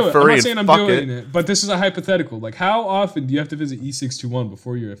saying I see do a it. I'm furry not saying I'm and fuck doing it. it. But this is a hypothetical. Like, how often do you have to visit e621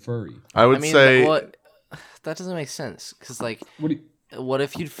 before you're a furry? I would I mean, say that doesn't make sense because like. What do you, What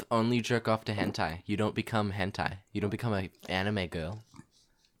if you only jerk off to hentai? You don't become hentai. You don't become an anime girl.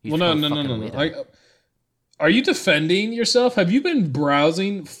 You well, become a no. fucking weirdo. Like, are you defending yourself? Have you been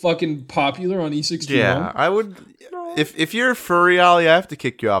browsing fucking popular on e621? yeah, I would. If you're a furry, Ollie, I have to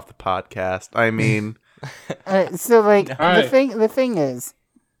kick you off the podcast. I mean, so like Alright. the thing is,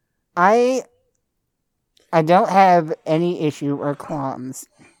 I don't have any issue or qualms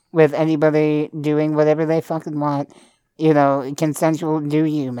with anybody doing whatever they fucking want. You know, consensual. Do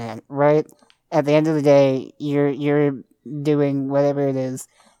you, man? Right? At the end of the day, you're doing whatever it is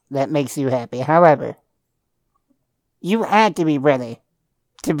that makes you happy. However, you had to be ready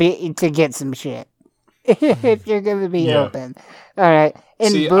to get some shit if you're gonna be Yeah. open. All right,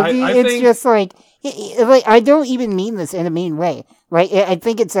 and See, Boogie, I it's think- just like I don't even mean this in a mean way. Right? I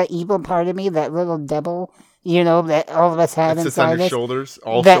think it's that evil part of me, that little devil, you know, that all of us have it sits on inside your us. shoulders,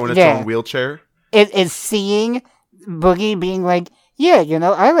 all That- showing its yeah. own wheelchair. It is seeing Boogie being like, yeah, you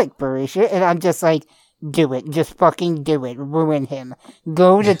know, I like furry shit, and I'm just like, do it, just fucking do it, ruin him,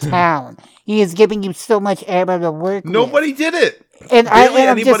 go to town. He is giving you so much ammo to work with. Nobody did it. And I'm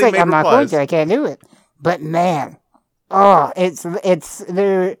Barely just anybody like, made I'm not going replies. to, I can't do it. But man, oh, it's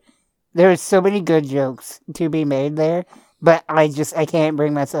there's so many good jokes to be made there, but I can't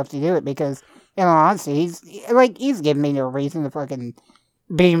bring myself to do it because, in all honesty, he's giving me no reason to fucking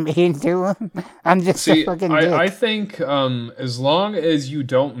be mean to him. I'm just See, a fucking dick. I think as long as you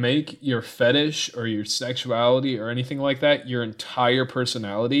don't make your fetish or your sexuality or anything like that your entire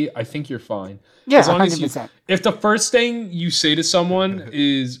personality, I think you're fine. Yeah, as long as 100%. if the first thing you say to someone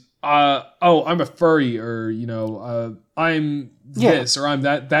is, "Oh, I'm a furry," or I'm Yeah. this or I'm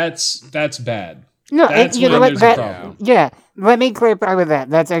that, that's bad. No, That's you know when what? there's a problem. Yeah, let me clarify with that.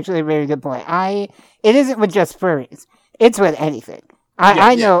 That's actually a very good point. It isn't with just furries. It's with anything.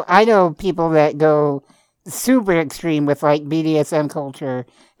 I know people that go super extreme with like BDSM culture,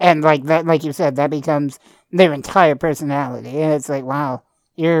 and like that, like you said, that becomes their entire personality, and it's like, wow,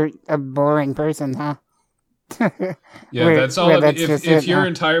 you're a boring person, huh? Yeah, Where- that's all. where that's If just if it, your huh?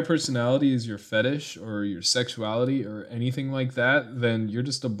 entire personality is your fetish or your sexuality or anything like that, then you're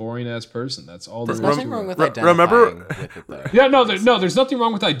just a boring ass person. That's all there There's is nothing to wrong it. with remember- identifying with it though. Yeah, there's nothing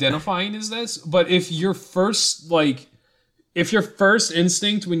wrong with identifying as this. But if your first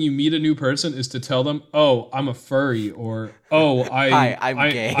instinct when you meet a new person is to tell them, "Oh, I'm a furry," or "Oh, Hi, I'm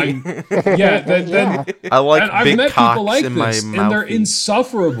gay. yeah, then I like and I've big met cocks people like in this, my and they're mouth.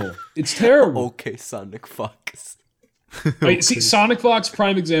 insufferable. It's terrible. Okay, Sonic fucks. Wait, see, Sonic Fox,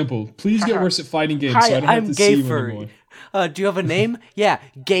 prime example. Please get worse at fighting games, so I Hi, don't have I'm to gay see you furry. anymore. Do you have a name? Yeah,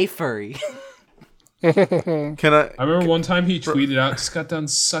 gay furry. Can I? I remember one time he tweeted out, "Just got done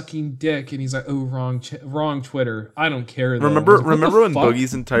sucking dick," and he's like, "Oh, wrong Twitter. I don't care." Though. I Remember was like, what the when fuck?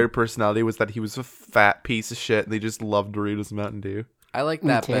 Boogie's entire personality was that he was a fat piece of shit and they just loved Doritos Mountain Dew? I like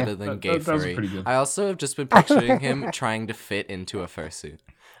that too. better than gay that was furry. pretty good. I also have just been picturing him trying to fit into a fursuit.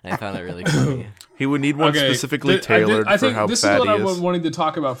 I found it really funny. He would need one Okay, specifically I tailored I for think how this fat is what he I've is. been wanting to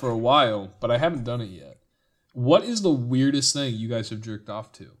talk about for a while, but I haven't done it yet. What is the weirdest thing you guys have jerked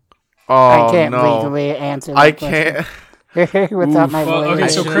off to? Oh I can't no, legally answer that I question. can't. Without my Well, lawyer. okay, I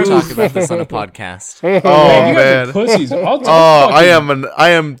so shouldn't Chris- talk about this on a podcast. Oh Man, you guys man. are pussies. I'll Oh, fucking- I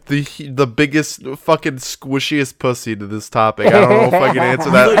am the biggest fucking squishiest pussy to this topic. I don't know if I can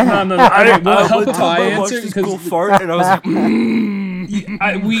answer that. No. Okay, well, help went if to I my answer watch this cool because fart, and I was like,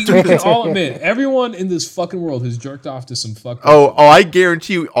 we can all admit everyone in this fucking world has jerked off to some fucking. Oh, I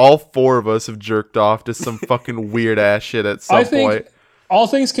guarantee you, all four of us have jerked off to some fucking weird ass shit at some I think, point. all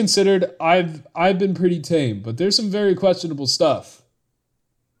things considered, I've been pretty tame, but there's some very questionable stuff.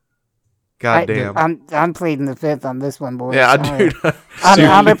 God damn. I'm pleading the fifth on this one, boys. Yeah, Sorry. dude.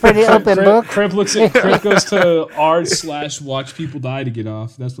 I'm a pretty open book. Crip goes to r/watch people die to get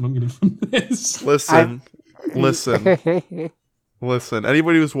off. That's what I'm getting from this. Listen.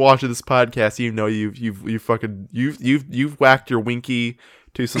 Anybody who's watching this podcast, you know you've whacked your winky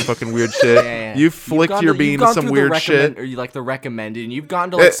to some fucking weird shit. Yeah. You've flicked your bean to some weird shit. Or you like the recommended, and you've gone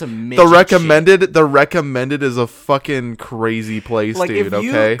to like some The recommended is a fucking crazy place, like, dude. if you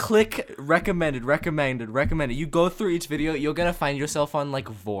Okay. click recommended, you go through each video, you're gonna find yourself on like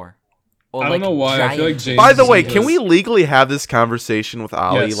Vor. Or, I don't know why. I feel like James. By the is way, into can this. we legally have this conversation with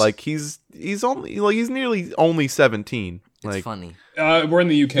Ali? Yes. Like he's nearly only 17. It's Like funny. We're in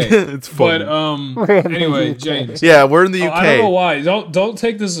the UK. it's fun. But We're in the anyway, UK. James. Yeah, we're in the UK. I don't know why. Don't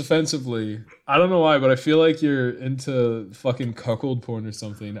take this offensively. I don't know why, but I feel like you're into fucking cuckold porn or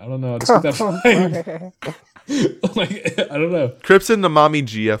something. I don't know. I just get that vibe. Like, I don't know. Crip's into mommy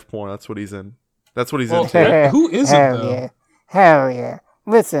GF porn. That's what he's in. That's what he's Well, into. Who isn't, Hell though? yeah. Hell yeah.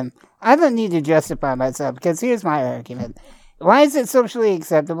 Listen, I don't need to justify myself because here's my argument. Why is it socially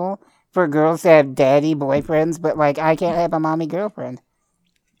acceptable for girls to have daddy boyfriends, but like I can't have a mommy girlfriend?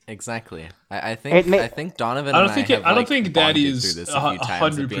 Exactly. I think Donovan. I don't and think I have, I don't like, think Daddy bonded is through this a few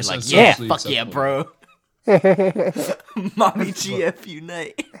times of being 100% like, yeah, socially fuck yeah, acceptable. bro. Mommy GF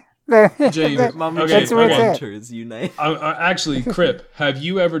unite. James, Mommy okay, That's where it's GF at. hunters unite. Actually, Crip, have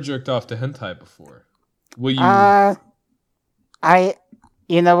you ever jerked off to hentai before? Will you?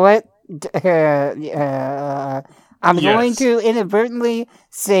 You know what? I'm going Yes. to inadvertently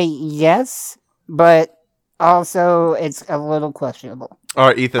say yes, but also it's a little questionable All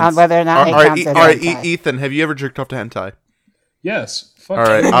right, Ethan. on whether or not it counts as hentai. Ethan. Have you ever jerked off to hentai? Yes. Fuck All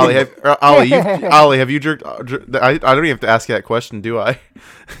right, you. Ali. Have you jerked? I don't even have to ask you that question, do I?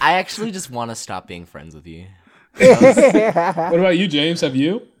 I actually just want to stop being friends with you. What about you, James? Have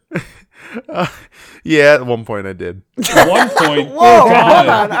you? Yeah, at one point I did. One point. Whoa, God. hold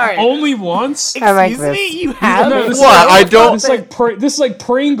on, all right. Only once? I like Excuse this. me, you have No, this is What? like- I don't- This is like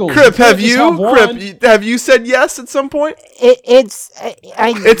Pringles. Crip, You can't have just you? one. Crip, have you said yes at some point?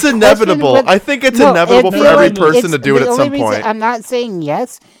 It's inevitable. I think it's inevitable for every person to do it at some point. I'm not saying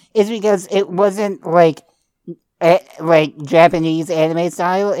yes is because it wasn't like Japanese anime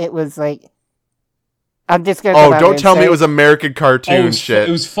style. It was like I'm just gonna. Oh, don't tell me it was American cartoon Oh, shit.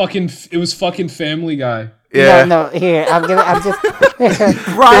 it was fucking Family Guy. Yeah. No, here I'm just.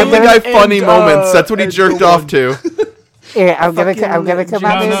 Family Guy funny moments. That's what he jerked off to. Here, I'm gonna come out there and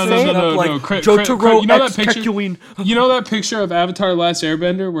say it. No. Crip, Jotaro you know that X picture? Kekuin. You know that picture of Avatar: Last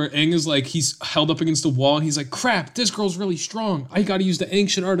Airbender where Aang is like he's held up against a wall and he's like, "Crap, this girl's really strong. I got to use the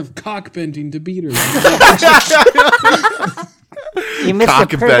ancient art of cock bending to beat her." You missed a Cock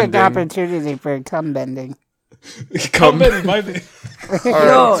perfect bending. opportunity for cum bending. Cock bending might be. All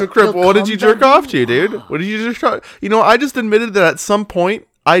right, so Crip, what did you jerk off to, dude? What did you jerk off? You know, I just admitted that at some point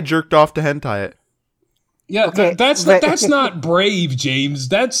I jerked off to hentai it. Yeah, Okay, that's but- not brave, James.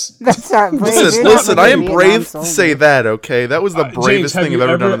 That's That's not brave. Listen, You're listen, not I am being brave to non-soldier. say that, okay? That was the bravest thing I've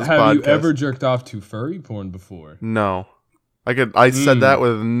ever done on this have podcast. you ever jerked off to furry porn before? No. I said that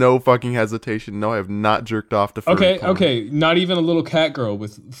with no fucking hesitation. No, I have not jerked off to furry porn. Okay, not even a little cat girl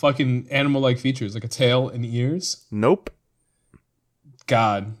with fucking animal-like features like a tail and ears. Nope.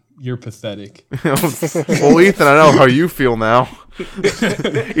 God, you're pathetic. Well, Ethan, I know how you feel now.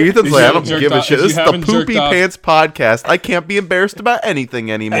 Ethan's like, I don't give a shit. This is the Poopy Pants podcast. I can't be embarrassed about anything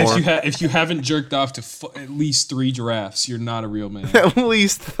anymore. If you haven't jerked off to at least 3 giraffes, you're not a real man. At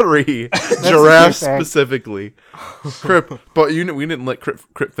least 3 giraffes fact. specifically. Crip, but we didn't let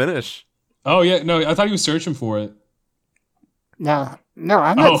Crip finish. Oh yeah, no, I thought he was searching for it. No,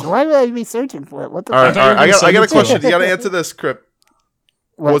 I'm not. Oh. Why would I be searching for it? What the All right, fuck? thought you were I gonna got send a it to question. him. You got to answer this, Crip.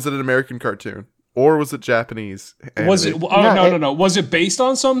 What? Was it an American cartoon or was it Japanese? Was it? anime? Oh No, no. Was it based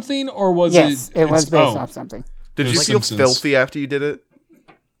on something or was Yes, it? it was based oh. off something. Did you There's feel Simpsons. filthy after you did it?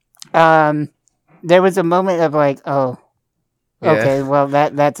 There was a moment of like, oh, Yeah. okay, well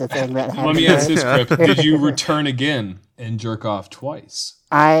that's a thing that happened. Let me ask this, Yeah. Crip. Did you return again and jerk off twice?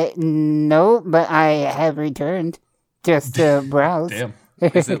 No, but I have returned just to browse. Damn.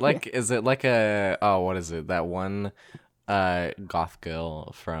 Is it like a what is it? That one goth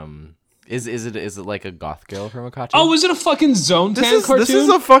girl from is it like a goth girl from a cartoon? Oh, was it a fucking Zone Tan cartoon? This is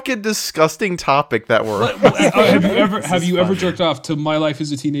a fucking disgusting topic that we're. Have you ever jerked off to My Life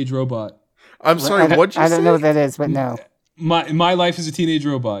as a Teenage Robot? I'm sorry. What'd you I say? don't know what that is, but no. My Life as a Teenage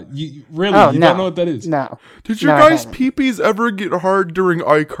Robot. You really? Oh, you no. don't know what that is? No. Did your No, I guys' haven't. peepees ever get hard during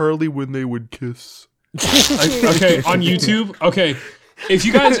iCarly when they would kiss? Okay, on YouTube. Okay, if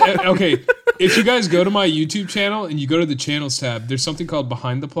you guys go to my YouTube channel and you go to the channels tab, there's something called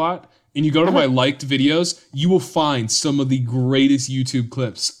Behind the Plot, and you go to my liked videos, you will find some of the greatest YouTube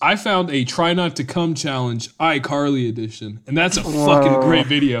clips. I found a Try Not to Come challenge iCarly edition, and that's a fucking great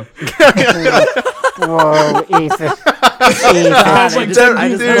video. Whoa, Ethan. It's like 10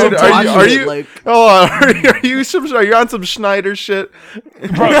 views. Dude, are you? Hold on. Are you on some Schneider shit?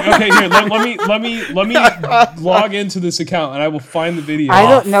 Bro, okay, here. Let me log into this account, and I will find the video. I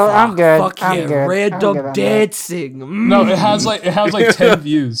don't know. I'm good. Fuck I'm yeah, good. random dancing. No, it has like 10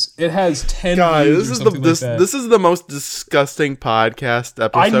 views. It has 10 God, views. this is the most disgusting podcast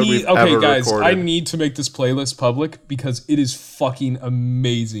episode we've ever recorded. I need to make this playlist public because it is fucking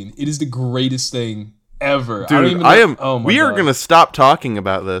amazing. It is the greatest thing ever. Dude, we are gonna stop talking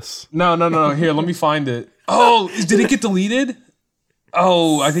about this. No. Here, let me find it. Oh, did it get deleted?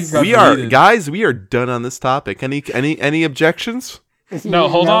 Oh, I think it got deleted. Guys, we are done on this topic. Any objections? No,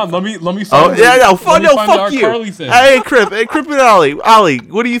 hold on. Let me find. Oh yeah, no, fuck you. Thing. Hey, Crip and Ollie,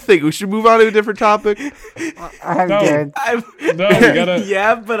 what do you think? We should move on to a different topic. I'm good. We gotta.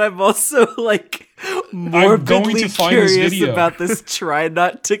 Yeah, but I'm also like morbidly curious about this. Try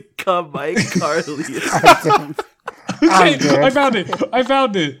Not to Come, iCarly. I'm good. I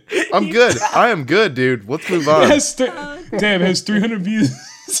found it. I'm good. I am good, dude. Let's move on. Damn, it has 300 views.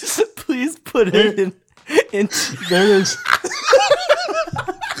 Please put it in. There it is.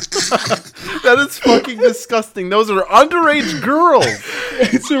 That is fucking disgusting. Those are underage girls.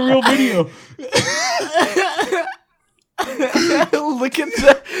 It's a real video. Look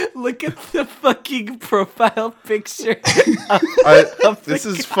at the fucking profile picture. This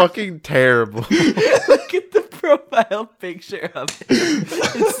is fucking terrible. Look at the profile picture of it.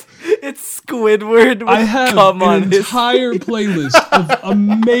 It's Squidward with I have cum on an his. entire playlist of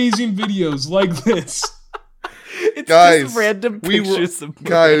amazing videos like this. It's guys, just random pictures of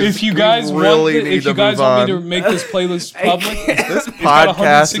guys, If you guys want me to make this playlist public, this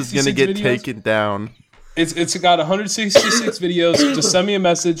podcast is gonna get taken down. It's got 166 videos. Just send me a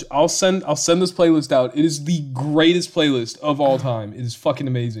message. I'll send this playlist out. It is the greatest playlist of all time. It is fucking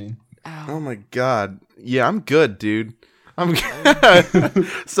amazing. Oh my god. Yeah, I'm good, dude. I'm good.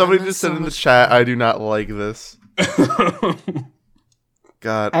 Somebody just said in the chat, I do not like this.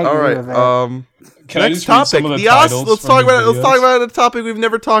 God. All right. Next topic. The Oscars. Let's talk about a topic we've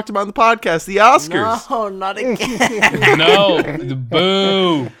never talked about in the podcast. The Oscars. No, not again. No. The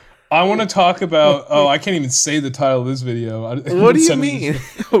boo. I want to talk about. Oh, I can't even say the title of this video. What do you mean?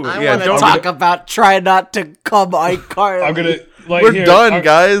 I want to talk about Try Not to Come, iCarly. I'm gonna. Like, we're done,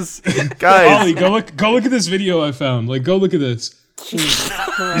 guys. Ollie, go look at this video I found. Like, go look at this.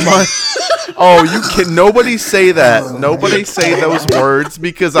 Oh, you can. Nobody say that. Nobody say those words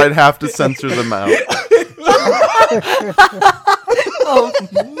because I'd have to censor them out. Oh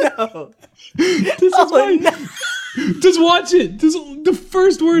no! Just watch it. The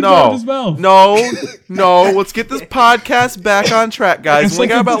first words out of his mouth. No. Let's get this podcast back on track, guys. We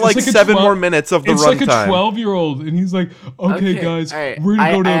got about like 7 more minutes of the runtime. It's like a 12-year-old, and he's like, "Okay, guys, right. we're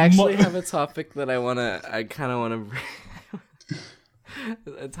gonna go to." I actually have a topic that I kind of want to.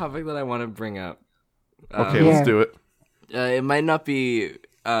 A topic that I want to bring up. Okay, let's do it. It might not be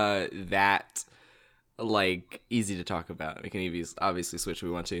that like easy to talk about. We can obviously switch if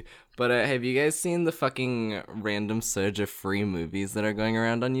we want to. But have you guys seen the fucking random surge of free movies that are going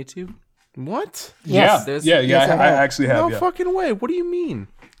around on YouTube? What? Yes. Yeah. I actually have. No fucking way. What do you mean?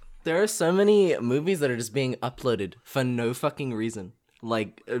 There are so many movies that are just being uploaded for no fucking reason,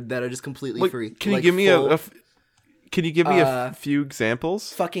 like that are just completely free. Can you give me Can you give me a few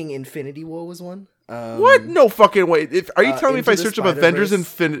examples? Fucking Infinity War was one. What? No fucking way. Are you telling me if I search up Avengers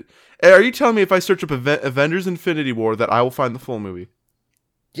Infinity? Are you telling me if I search up Avengers Infinity War that I will find the full movie?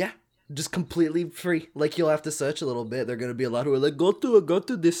 Yeah, just completely free. Like you'll have to search a little bit. They're gonna be a lot who are like, go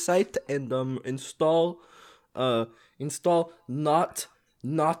to this site and install not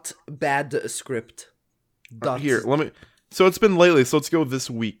bad script. Here, let me. So it's been lately. So let's go this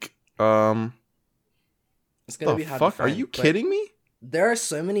week. It's gonna be hard to find, are you kidding me? There are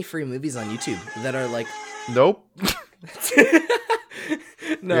so many free movies on YouTube that are like. Nope.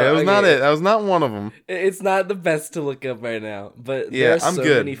 No, yeah, it was not it. That was not one of them. It's not the best to look up right now, but there are so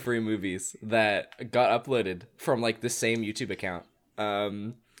many free movies that got uploaded from like the same YouTube account.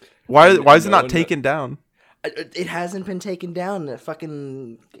 Why is it not taken down? It hasn't been taken down. I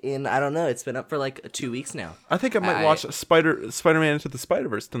don't know. It's been up for like 2 weeks now. I think I might watch Spider-Man Into the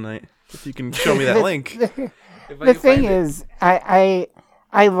Spider-Verse tonight. If you can show me that link. The thing is, I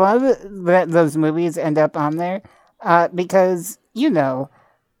love that those movies end up on there because, you know,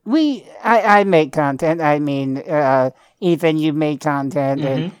 I make content. I mean, Ethan, you make content,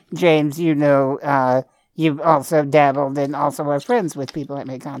 and James, you you've also dabbled and also are friends with people that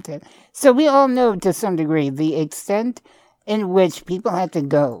make content. So we all know to some degree the extent in which people have to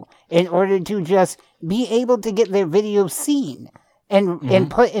go in order to just be able to get their videos seen and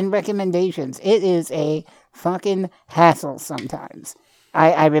put in recommendations. It is a fucking hassle sometimes.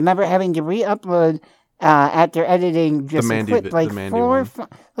 I remember having to re-upload after editing just a clip like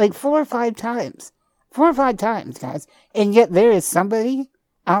 4 or 5 times. 4 or 5 times, guys. And yet there is somebody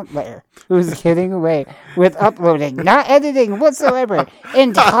out there who's getting away with uploading, not editing whatsoever,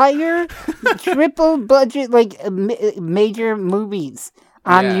 entire triple budget, like major movies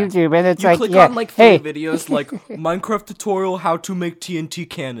on YouTube. And it's you like, click yeah, on like 3 videos like Minecraft tutorial, how to make TNT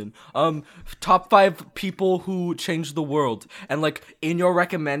cannon, top 5 people who changed the world, and like in your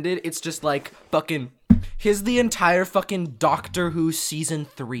recommended, it's just like fucking, here's the entire fucking Doctor Who season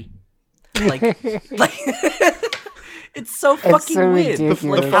 3. Like it's so fucking so weird. ridiculous.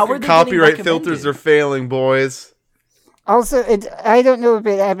 Like, The how are fucking they copyright getting filters recommended? are failing, boys. Also, I don't know if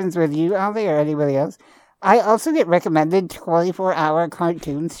it happens with you, Ali, or anybody else. I also get recommended 24-hour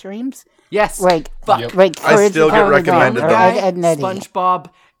cartoon streams. Yes. Like, Fuck. like I Courage still the get Cowardly Dog recommended or those. Ed, Edd n Eddy. SpongeBob,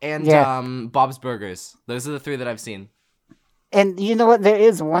 and Yeah. Bob's Burgers. Those are the 3 that I've seen. And you know what? There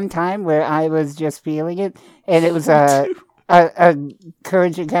is one time where I was just feeling it, and it was a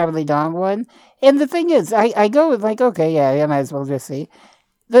Courage the Cowardly Dog one. And the thing is, I go with like, okay, yeah, I might as well just see.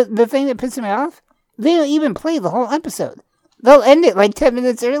 The thing that pisses me off, they don't even play the whole episode. They'll end it like 10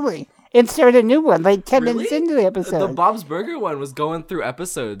 minutes early and start a new one like 10 minutes into the episode. The Bob's Burger one was going through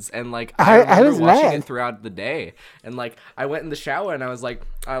episodes, and like I remember was watching mad. it throughout the day. And like I went in the shower, and I was like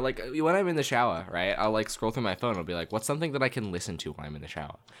when I'm in the shower, right? I'll like scroll through my phone. I'll be like, what's something that I can listen to while I'm in the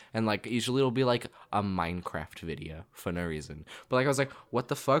shower? And like usually it'll be like a Minecraft video for no reason. But like I was like, what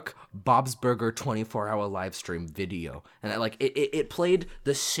the fuck? Bob's Burger 24-hour live stream video, and it played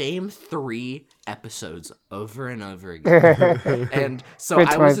the same 3 episodes over and over again. And so For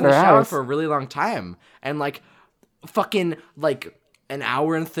I was in the 24 shower hours. for a really long time, and like fucking like an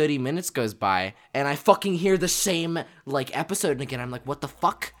hour and 30 minutes goes by, and I fucking hear the same like episode again. I'm like, what the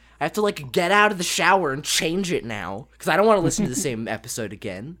fuck? I have to like get out of the shower and change it now because I don't want to listen to the same episode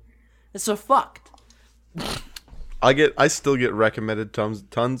again. It's so fucked. I still get recommended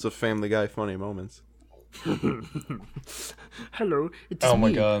tons of Family Guy funny moments. Hello, it's Oh me,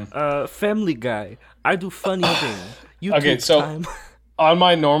 my God. Family Guy. I do funny thing. YouTube Okay, so time. on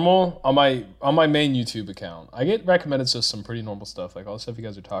my main YouTube account, I get recommended just some pretty normal stuff, like all the stuff you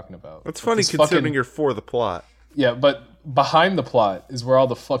guys are talking about. That's But funny this considering fucking- you're for the plot. Yeah, but behind the plot is where all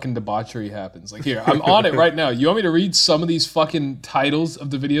the fucking debauchery happens. Like here, I'm on it right now. You want me to read some of these fucking titles of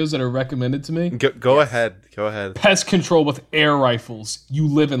the videos that are recommended to me? Go ahead. Go ahead. Pest control with air rifles. You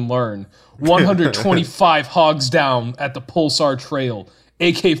live and learn. 125 hogs down at the Pulsar Trail.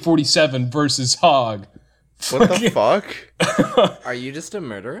 AK-47 versus hog. What the fuck? Are you just a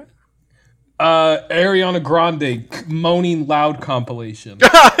murderer? Ariana Grande moaning loud compilation.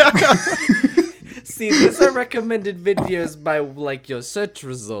 See, these are recommended videos by like your search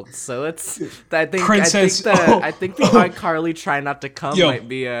results. So it's Princess- I think the iCarly Try Not to Come Yo. might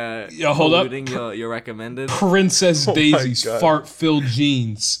be Hold up. polluting your recommended. Princess Daisy's God. fart-filled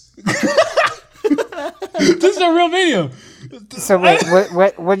jeans. This is a real video. So wait,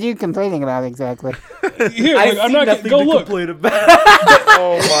 what are you complaining about exactly? Here, I look, I'm see not nothing go to look. complain about.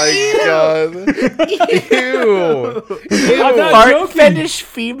 Oh my god. Ew. I'm not Fart joking. fetish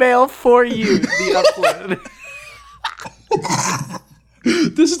female for you. The upload.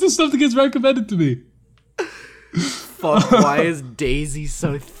 This is the stuff that gets recommended to me. Fuck. Why is Daisy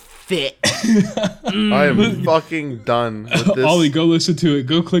so thick? I am fucking done with this. Ollie, go listen to it.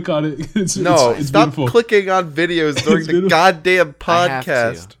 Go click on it. It's Stop beautiful. clicking on videos during the beautiful. goddamn I have to.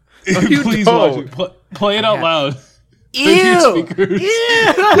 podcast. No, you Please don't. watch it. Play it out loud. Ew. Speakers.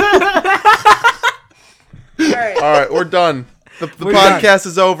 All right, we're done. The podcast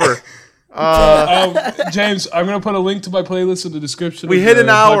is over. James, I'm gonna put a link to my playlist in the description. We of hit the an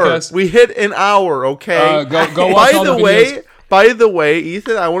hour. podcast. We hit an hour. Okay. Go watch all the videos. By the way,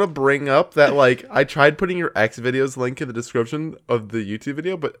 Ethan, I want to bring up that like I tried putting your X videos link in the description of the YouTube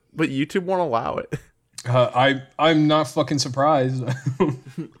video, but YouTube won't allow it. I'm not fucking surprised.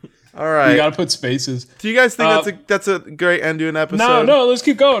 All right. You gotta put spaces. Do you guys think that's a great end to an episode? No, let's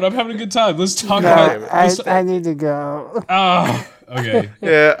keep going. I'm having a good time. Let's talk No, about. I need to go. Okay.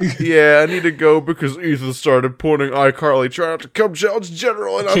 Yeah, I need to go because Ethan started pointing iCarly trying not to come challenge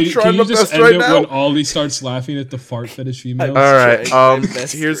general, and I'm Can trying you my just best end right it now. when Ollie starts laughing at the fart fetish females? All right. Trying my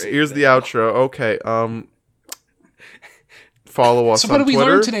best Here's right the outro. Okay. Follow us So on what did we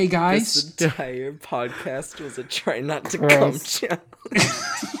Twitter. learn today, This guys? entire podcast was a try not to Gross. come challenge.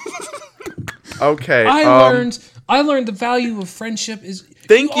 Okay. I learned the value of friendship is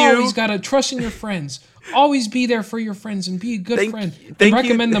Thank you. always gotta trust in your friends. Always be there for your friends and be a good friend. thank And you.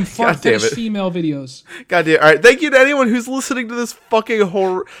 recommend them fart God damn fetish it. female videos. God damn. All right. Thank you to anyone who's listening to this fucking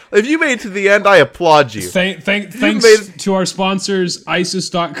horror. If you made it to the end, I applaud you. Thanks made- to our sponsors,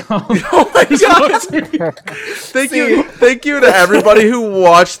 ISIS.com. Oh my god. Thank you to everybody who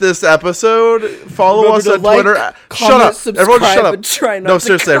watched this episode. Follow Remember us to on like, Twitter. comment, Shut up. subscribe, Everyone shut up. and try not No, to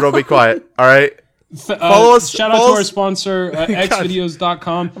seriously, everyone be quiet. All right. Follow us. Shout out follow to our us- sponsor,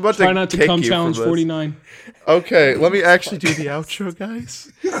 xvideos.com. about to Try not to kick come you challenge from this. 49. Okay, let me actually do the outro, guys.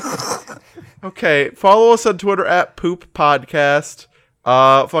 Okay, follow us on Twitter at Poop Podcast.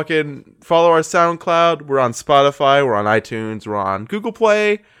 Fucking follow our SoundCloud. We're on Spotify. We're on iTunes. We're on Google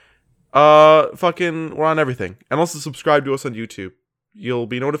Play. We're on everything. And also subscribe to us on YouTube. You'll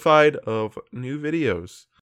be notified of new videos.